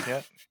loyalty mission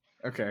yet?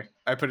 Okay,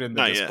 I put it in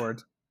the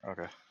Discord. Yet.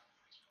 Okay.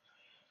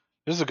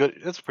 It's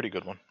a pretty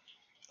good one.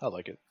 I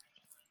like it.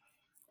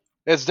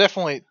 It's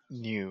definitely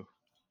new.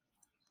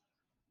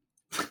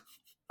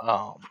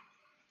 Oh,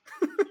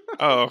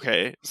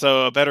 okay.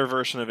 So a better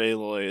version of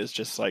Aloy is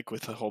just like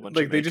with a whole bunch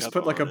of makeup. They just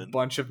put like a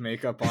bunch of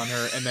makeup on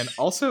her, and then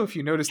also if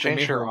you notice they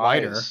made her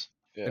whiter.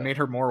 Yeah. They made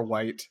her more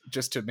white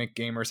just to make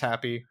gamers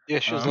happy. Yeah,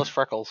 she has less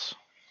freckles.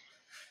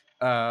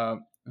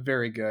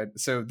 Very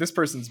good. So this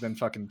person's been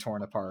fucking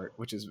torn apart,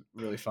 which is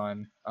really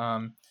fun.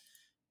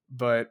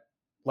 But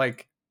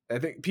like I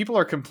think people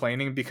are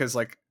complaining because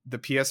like the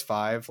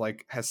PS5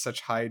 like has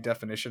such high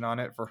definition on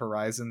it for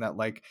Horizon that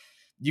like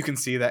you can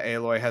see that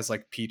Aloy has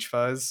like peach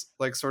fuzz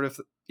like sort of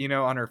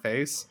on her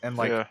face, and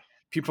like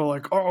people are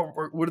like,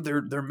 oh, what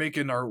are they're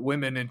making our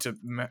women into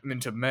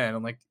men.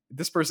 I'm like,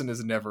 this person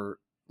has never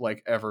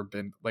like ever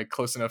been like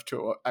close enough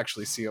to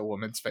actually see a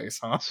woman's face,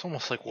 huh? It's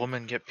almost like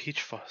women get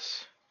peach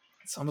fuzz.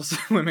 It's almost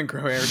like women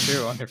grow hair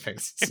too on their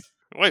faces.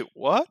 Wait,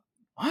 what?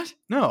 What?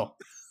 No.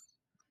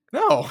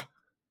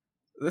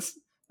 That's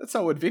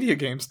not what video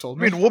games told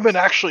me. I mean, women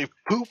actually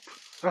poop.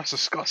 That's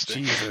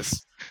disgusting.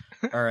 Jesus.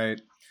 All right.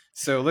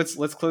 So let's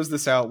close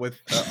this out with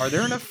are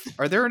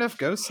there enough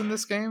ghosts in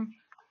this game?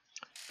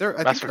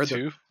 I think are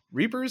the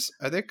Reapers?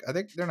 I think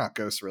they're not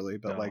ghosts really,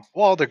 but like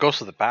they're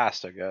ghosts of the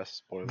past, I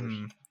guess.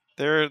 Spoilers.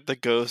 They're the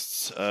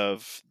ghosts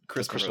of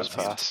Christmas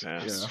past.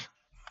 Yeah.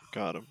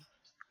 Got them.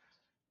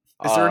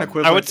 Is there an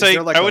equivalent?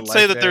 I would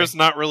say that there's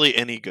not really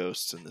any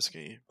ghosts in this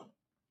game.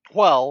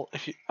 Well,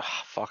 if you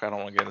I don't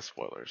want to get into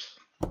spoilers.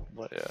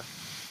 But yeah.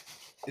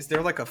 Is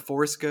there like a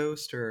force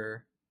ghost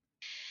or?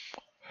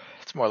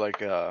 It's more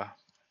like a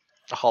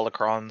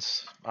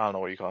holocrons. I don't know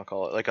what you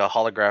call it. Like a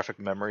holographic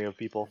memory of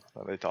people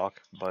that they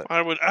talk. But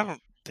I don't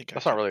think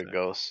that's not really a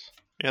ghost.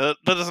 Yeah, that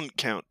doesn't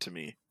count to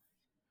me.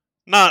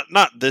 Not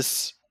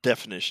this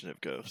definition of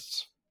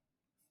ghosts.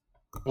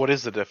 What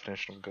is the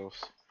definition of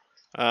ghost?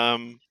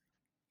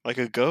 Like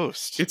a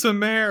ghost. It's a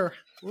mare.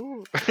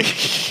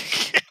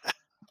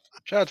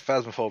 Shout out to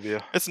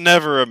Phasmophobia. It's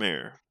never a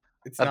mare.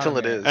 It's until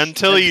it is.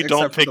 Until you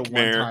don't pick the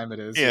mare. One time it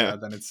is, yeah,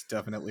 then it's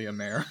definitely a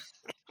mare.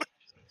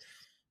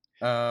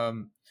 All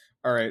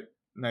right,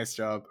 nice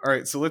job. All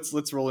right, so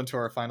let's roll into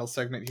our final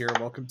segment here.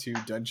 Welcome to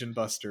Dungeon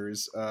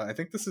Busters. I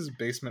think this is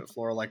basement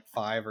floor like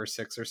 5 or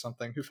 6 or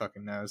something. Who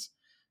fucking knows?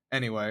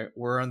 Anyway,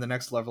 we're on the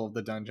next level of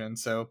the dungeon.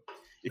 So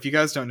if you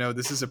guys don't know,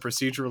 this is a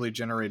procedurally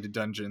generated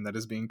dungeon that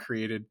is being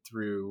created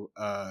through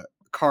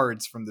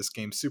cards from this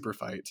game Super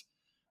Fight.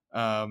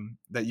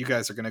 That you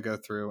guys are going to go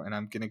through, and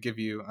I'm going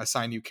to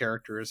assign you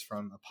characters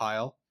from a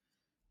pile.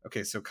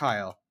 Okay, so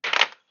Kyle,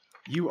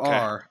 you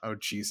are, oh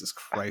Jesus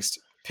Christ,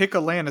 pick a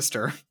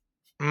Lannister.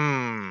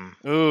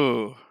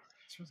 Ooh.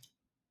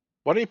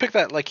 Why don't you pick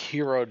that like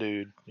hero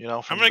dude? You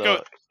know, I'm gonna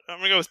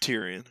go with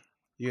Tyrion.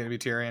 You gonna be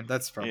Tyrion?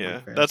 That's probably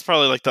fair. That's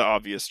probably like the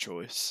obvious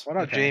choice. Why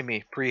not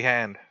Jaime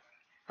pre-hand?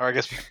 Or I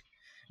guess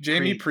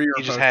Jaime pre or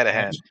he just had a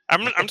hand.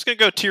 I'm just gonna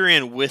go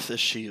Tyrion with a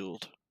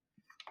shield.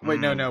 Wait,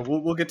 no.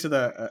 We'll get to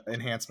the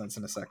enhancements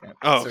in a second.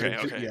 Oh,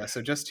 okay. Yeah,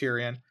 so just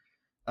Tyrion.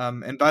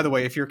 And by the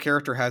way, if your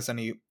character has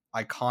any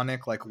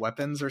iconic like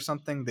weapons or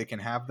something, they can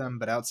have them.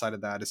 But outside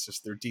of that, it's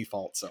just their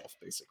default self,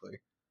 basically.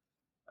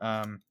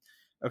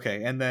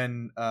 Okay, and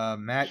then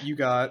Matt, you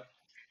got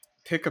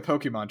pick a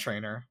Pokemon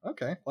trainer.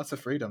 Okay, lots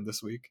of freedom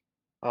this week.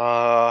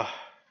 Ash.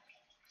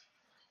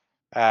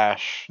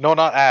 No,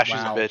 not Ash. Wow.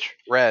 She's a bitch.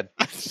 Red.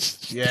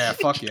 Yeah,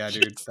 fuck yeah,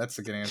 dude. That's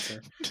a good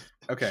answer.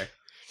 Okay.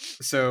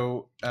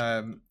 So,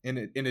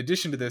 in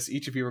addition to this,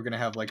 each of you are going to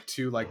have like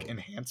 2 like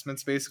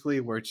enhancements, basically,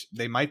 which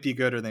they might be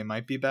good or they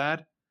might be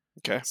bad.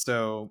 Okay.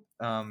 So,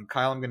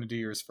 Kyle, I'm going to do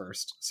yours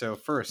first. So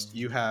first,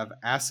 you have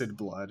Acid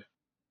Blood.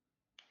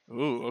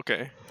 Ooh,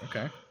 okay.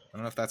 Okay. I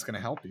don't know if that's going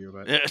to help you,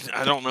 but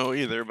I don't know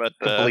either. But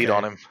bleed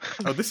on him.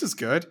 Oh, this is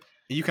good.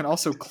 You can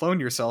also clone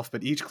yourself,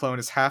 but each clone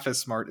is half as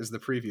smart as the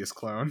previous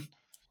clone.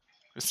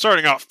 It's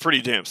starting off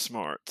pretty damn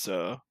smart.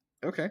 So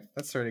okay,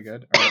 that's pretty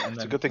good. All right, and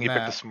it's a good thing you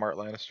picked a smart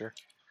Lannister.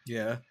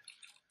 Yeah.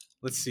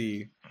 Let's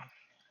see.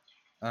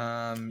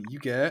 You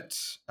get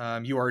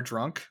you are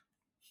drunk.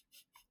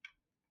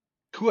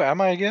 Who am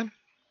I again?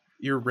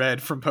 You're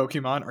Red from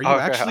Pokemon. Are you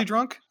actually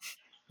drunk?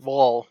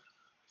 Well,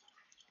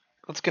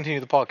 let's continue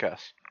the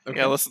podcast. Okay.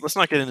 Yeah, let's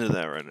not get into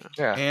that right now.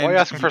 Yeah. Why are you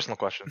asking personal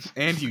questions?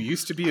 And you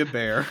used to be a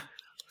bear.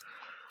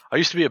 I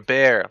used to be a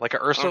bear, like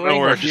an Ursaring,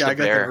 or just a bear? Yeah, I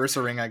got the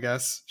Ursaring, I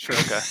guess. Sure.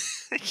 Okay.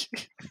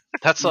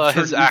 That's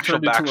his actual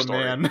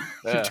backstory.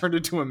 You turned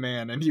into a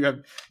man, and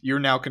you're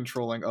now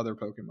controlling other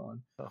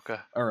Pokemon. Okay.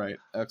 All right.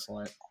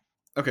 Excellent.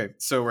 Okay,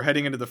 so we're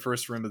heading into the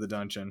first room of the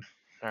dungeon.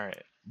 All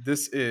right.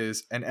 This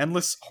is an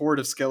endless horde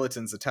of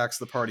skeletons attacks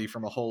the party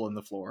from a hole in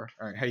the floor.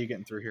 All right, how are you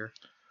getting through here?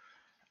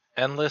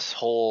 Endless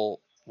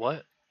hole.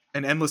 What?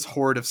 An endless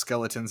horde of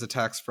skeletons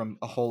attacks from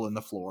a hole in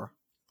the floor.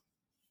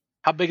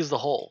 How big is the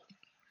hole?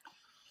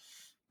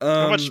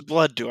 How much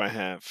blood do I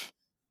have?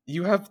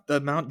 You have the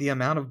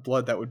amount of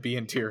blood that would be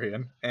in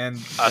Tyrion, and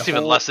that's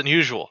even less than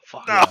usual.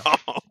 Fuck. No. Yeah.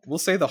 We'll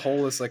say the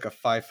hole is like a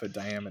 5-foot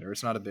diameter.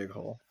 It's not a big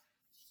hole.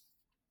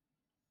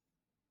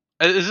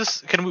 Is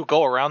this? Can we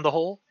go around the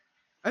hole?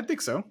 I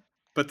think so,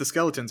 but the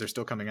skeletons are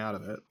still coming out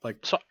of it. Like,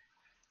 so,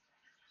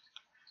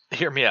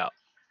 hear me out.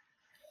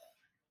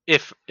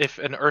 If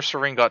an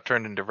Ursaring got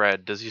turned into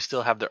red, does he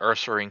still have the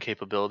Ursaring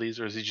capabilities,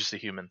 or is he just a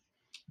human?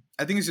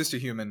 I think he's just a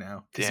human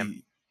now.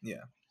 Damn.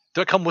 Yeah. Do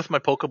I come with my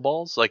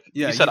Pokeballs? Like,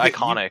 yeah, you said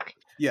iconic.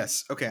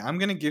 Yes. Okay, I'm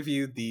going to give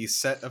you the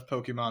set of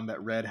Pokemon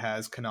that Red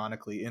has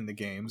canonically in the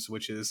games,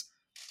 which is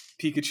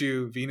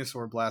Pikachu,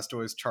 Venusaur,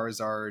 Blastoise,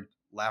 Charizard,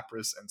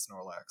 Lapras, and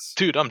Snorlax.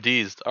 Dude, I'm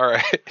deezed. All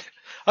right.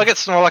 I'll get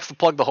Snorlax to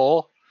plug the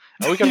hole,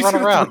 and we can run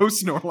around. Throw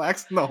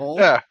Snorlax in the hole?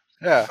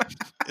 Yeah.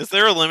 Is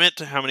there a limit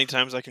to how many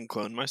times I can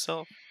clone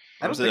myself?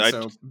 I don't think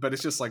so, but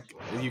it's just like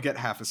you get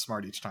half as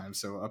smart each time,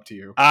 so up to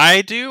you.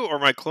 I do, or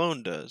my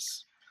clone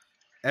does?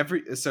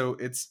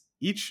 it's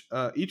each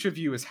of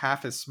you is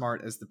half as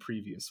smart as the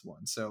previous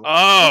one. So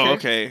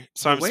okay.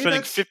 So The I'm way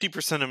spending that's-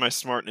 50% of my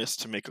smartness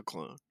to make a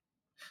clone.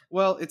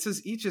 Well, it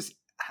says each is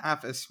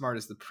half as smart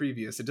as the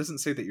previous. It doesn't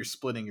say that you're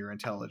splitting your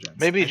intelligence.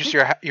 Maybe I just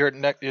think- your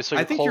next. So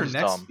your I think your clone's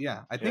next,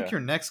 dumb. I think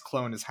your next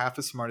clone is half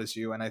as smart as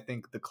you, and I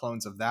think the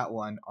clones of that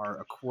one are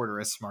a quarter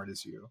as smart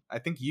as you. I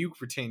think you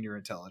retain your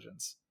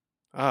intelligence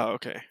Oh,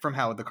 okay. from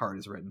how the card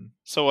is written.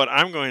 So what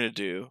I'm going to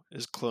do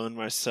is clone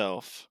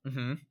myself,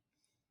 Mm-hmm.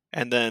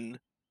 and then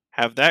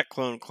have that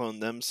clone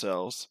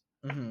themselves,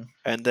 Mm-hmm.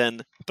 and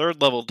then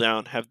third level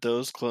down, have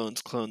those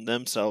clones clone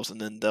themselves,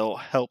 and then they'll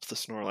help the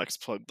Snorlax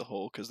plug the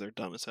hole because they're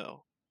dumb as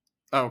hell.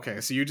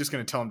 Okay, so you're just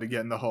gonna tell them to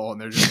get in the hole,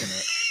 and they're just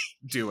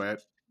gonna do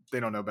it.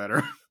 They don't know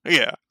better.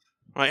 Yeah.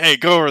 Like, hey,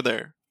 go over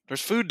there. There's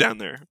food down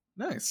there.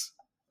 Nice.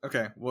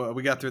 Okay, well,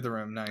 we got through the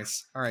room.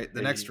 Nice. All right,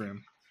 the next Hey.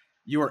 room.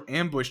 You are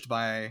ambushed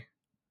by...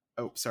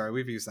 Oh, sorry,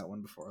 we've used that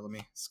one before. Let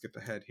me skip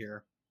ahead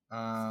here.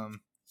 Let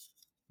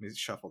me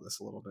shuffle this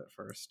a little bit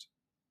first.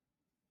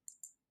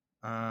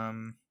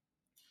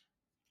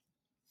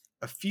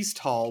 A feast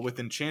hall with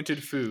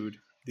enchanted food.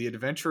 The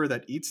adventurer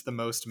that eats the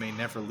most may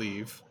never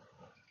leave.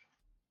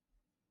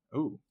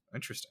 Oh,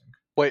 interesting.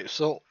 Wait,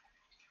 so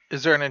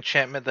is there an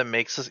enchantment that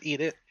makes us eat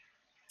it?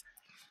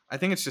 I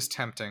think it's just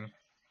tempting.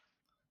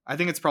 I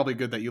think it's probably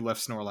good that you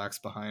left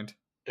Snorlax behind.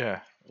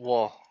 Yeah.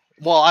 Well,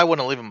 I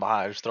wouldn't leave him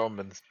behind. I just throw him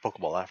in the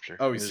Pokeball after.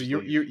 Oh, and so just you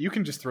leave. you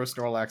can just throw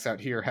Snorlax out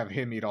here, have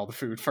him eat all the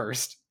food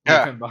first, Yeah.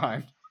 leave him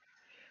behind.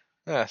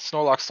 Yeah,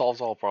 Snorlax solves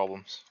all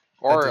problems.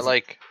 Or doesn't-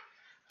 like,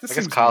 This I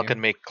guess seems Kyle mean.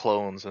 can make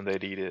clones and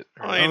they'd eat it.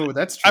 or- I mean, Oh,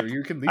 that's true.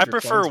 You can leave. I your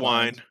prefer clones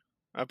wine. behind.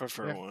 I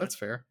prefer Yeah, wine. that's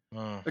fair.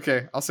 Mm.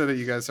 Okay, I'll say that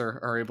you guys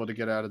are able to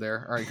get out of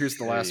there. All right, here's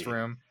the last Hey.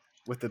 room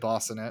with the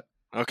boss in it.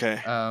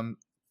 Okay.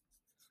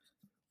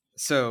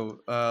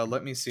 So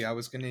let me see. I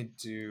was gonna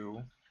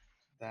do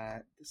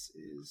that. This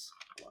is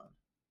hold on.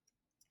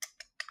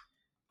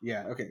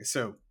 Yeah. Okay.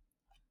 So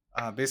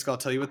basically, I'll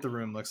tell you what the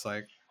room looks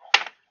like.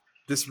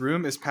 This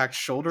room is packed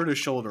shoulder to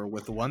shoulder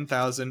with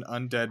 1,000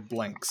 undead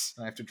blanks.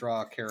 I have to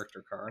draw a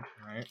character card.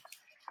 All right.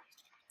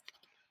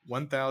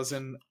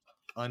 1,000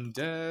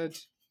 undead.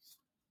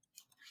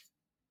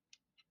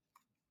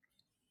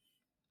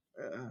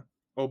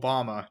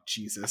 Obama.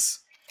 Jesus.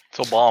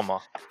 It's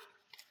Obama.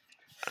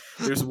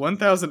 There's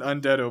 1,000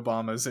 undead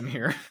Obamas in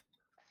here.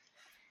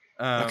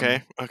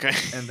 Okay.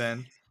 And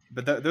then,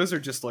 but those are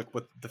just like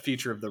what the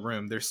feature of the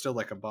room. There's still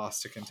like a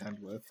boss to contend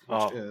with,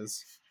 which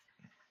is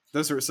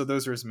those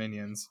are his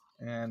minions.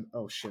 And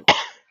oh shit,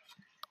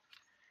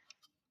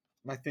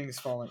 my thing's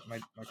falling. My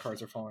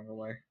cards are falling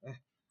away.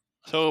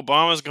 So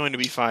Obama's going to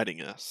be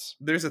fighting us.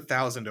 There's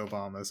 1,000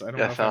 Obamas. I don't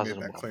Yeah, know if I 1,000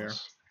 made that clear.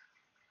 Obamas.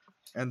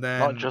 And then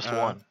Not just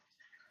one.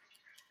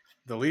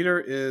 The leader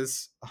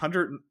is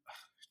 100.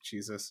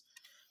 Jesus.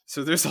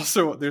 So there's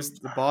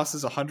the boss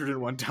is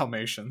 101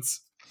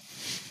 Dalmatians.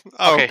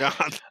 Oh Okay.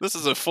 god, this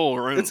is a full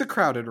room. It's a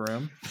crowded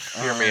room.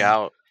 Hear me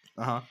out.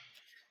 I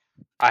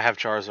have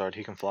Charizard.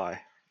 He can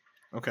fly.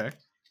 Okay.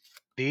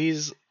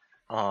 These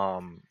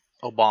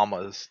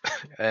Obamas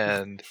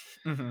and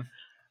Mm-hmm.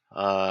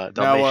 Dalmatians.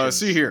 Now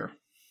see here.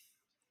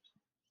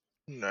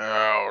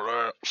 Now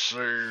let's see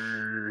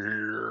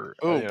here.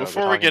 Oh,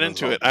 before we get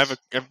into it, I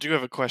do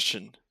have a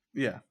question.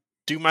 Yeah.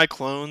 Do my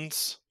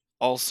clones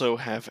also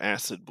have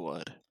acid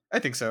blood? I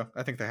think so.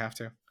 I think they have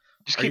to.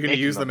 Just Are you keep going to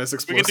making use them as We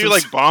explosives? can do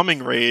like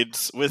bombing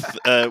raids with the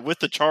Charizard. with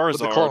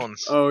the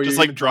clones. oh, just you're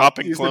like gonna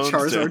dropping use clones the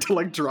Charizard down. to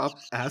like drop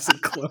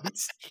acid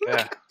clones.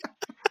 Yeah.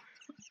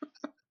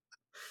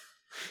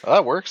 Well,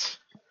 that works.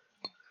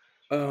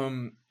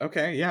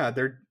 Okay. Yeah.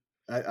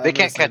 They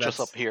can't catch us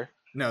up here.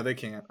 No, they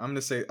can't. I'm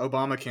gonna say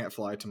Obama can't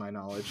fly, to my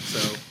knowledge.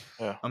 So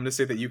Yeah. I'm gonna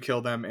say that you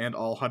kill them and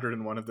all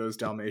 101 of those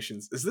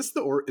Dalmatians. Is this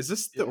the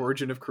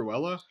origin of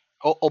Cruella?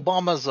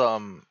 Obama's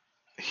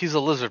he's a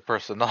lizard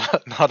person,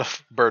 not a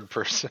bird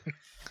person.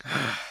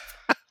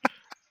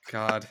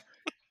 God.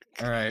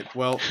 All right.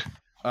 Well,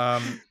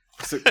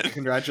 so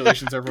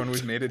congratulations, everyone.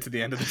 We've made it to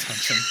the end of the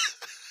dungeon.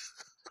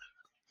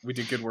 We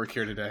did good work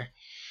here today.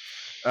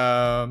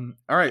 All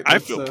right. I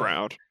feel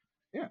proud.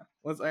 Yeah.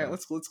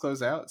 Let's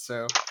close out.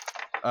 So,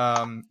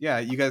 yeah,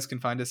 you guys can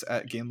find us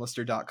at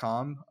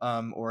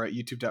GameLister.com or at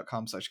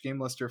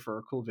YouTube.com/GameLister for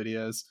our cool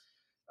videos.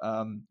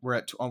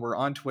 We're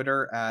on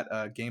Twitter at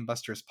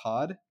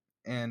GameBustersPod,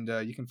 and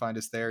you can find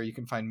us there. You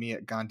can find me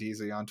at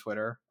Gondizi on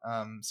Twitter.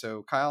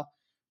 So Kyle,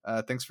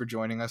 thanks for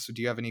joining us. So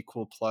do you have any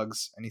cool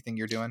plugs? Anything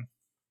you're doing?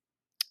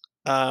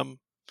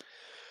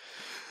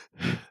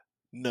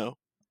 No.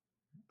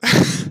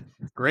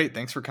 Great,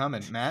 thanks for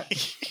coming, Matt.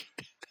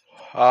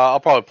 I'll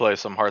probably play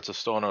some Hearts of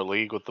Stone or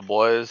League with the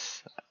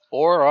boys,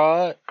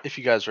 or if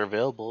you guys are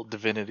available,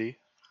 Divinity.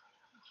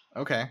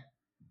 Okay.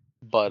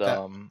 But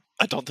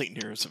I don't think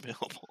Nero's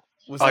available.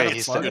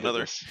 he's plug?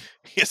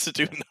 He has to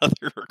do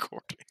another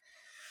recording.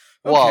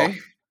 Well, Okay.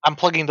 I'm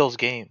plugging those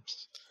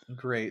games.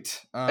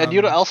 Great. And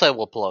you know what else I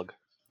will plug?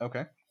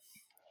 Okay.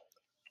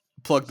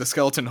 Plug the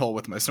skeleton hole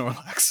with my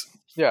Snorlax.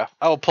 Yeah,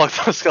 I will plug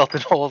the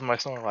skeleton hole with my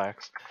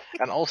Snorlax.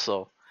 And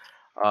also,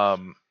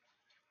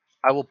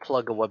 I will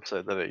plug a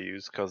website that I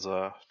use because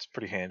it's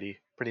pretty handy,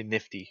 pretty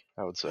nifty,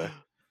 I would say.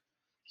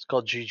 It's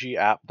called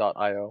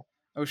ggapp.io.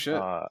 Oh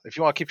shit! If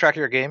you want to keep track of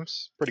your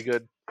games, pretty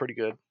good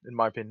in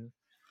my opinion.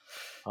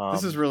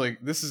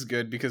 This is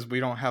good because we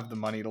don't have the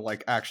money to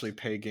like actually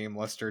pay Game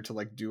Luster to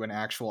like do an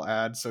actual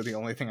ad. So the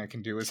only thing I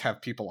can do is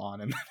have people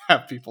on and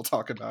have people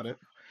talk about it.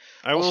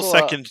 I will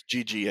second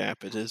GG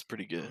app. It is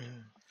pretty good.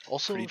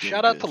 Also,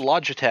 shout out to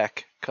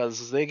Logitech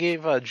because they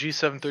gave a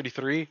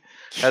G733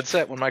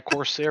 headset when my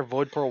Corsair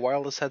Void Pro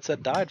wireless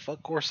headset died.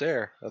 Fuck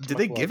Corsair. Did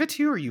they give it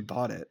to you or you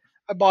bought it?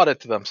 I bought it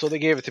to them, so they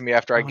gave it to me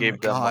after I gave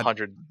them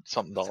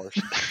 $100-something.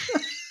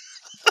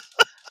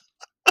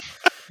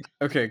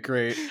 Okay,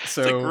 great.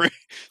 So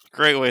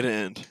great way to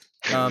end.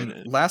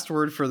 Last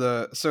word for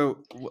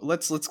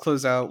let's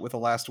close out with a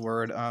last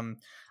word.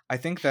 I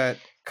think that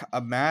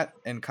Matt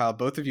and Kyle,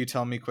 both of you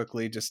tell me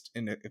quickly, just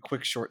in a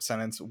quick short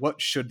sentence, what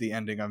should the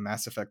ending of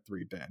Mass Effect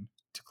 3 been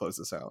to close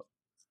this out?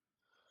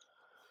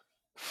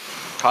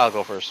 Kyle,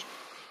 go first.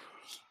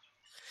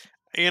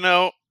 You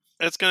know,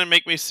 it's going to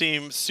make me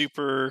seem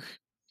super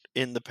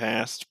in the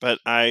past, but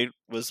I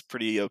was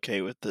pretty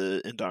okay with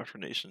the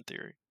indoctrination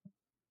theory.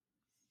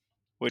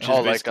 Which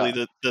is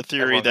basically the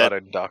theory that got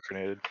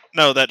indoctrinated.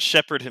 No, that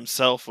Shepard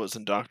himself was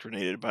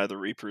indoctrinated by the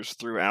Reapers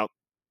throughout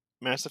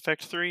Mass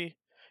Effect 3,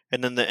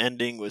 and then the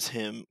ending was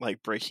him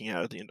like breaking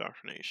out of the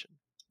indoctrination.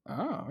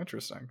 Oh,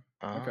 interesting.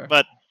 Okay.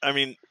 But I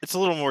mean, it's a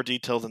little more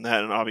detailed than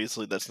that, and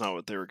obviously that's not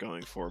what they were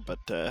going for. But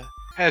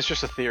it's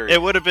just a theory.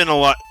 It would have been a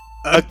lot.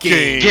 A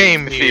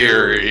game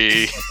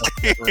theory.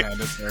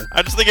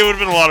 I just think it would have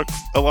been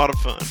a lot of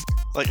fun.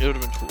 Like it would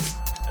have been cool.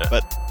 Yeah.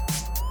 But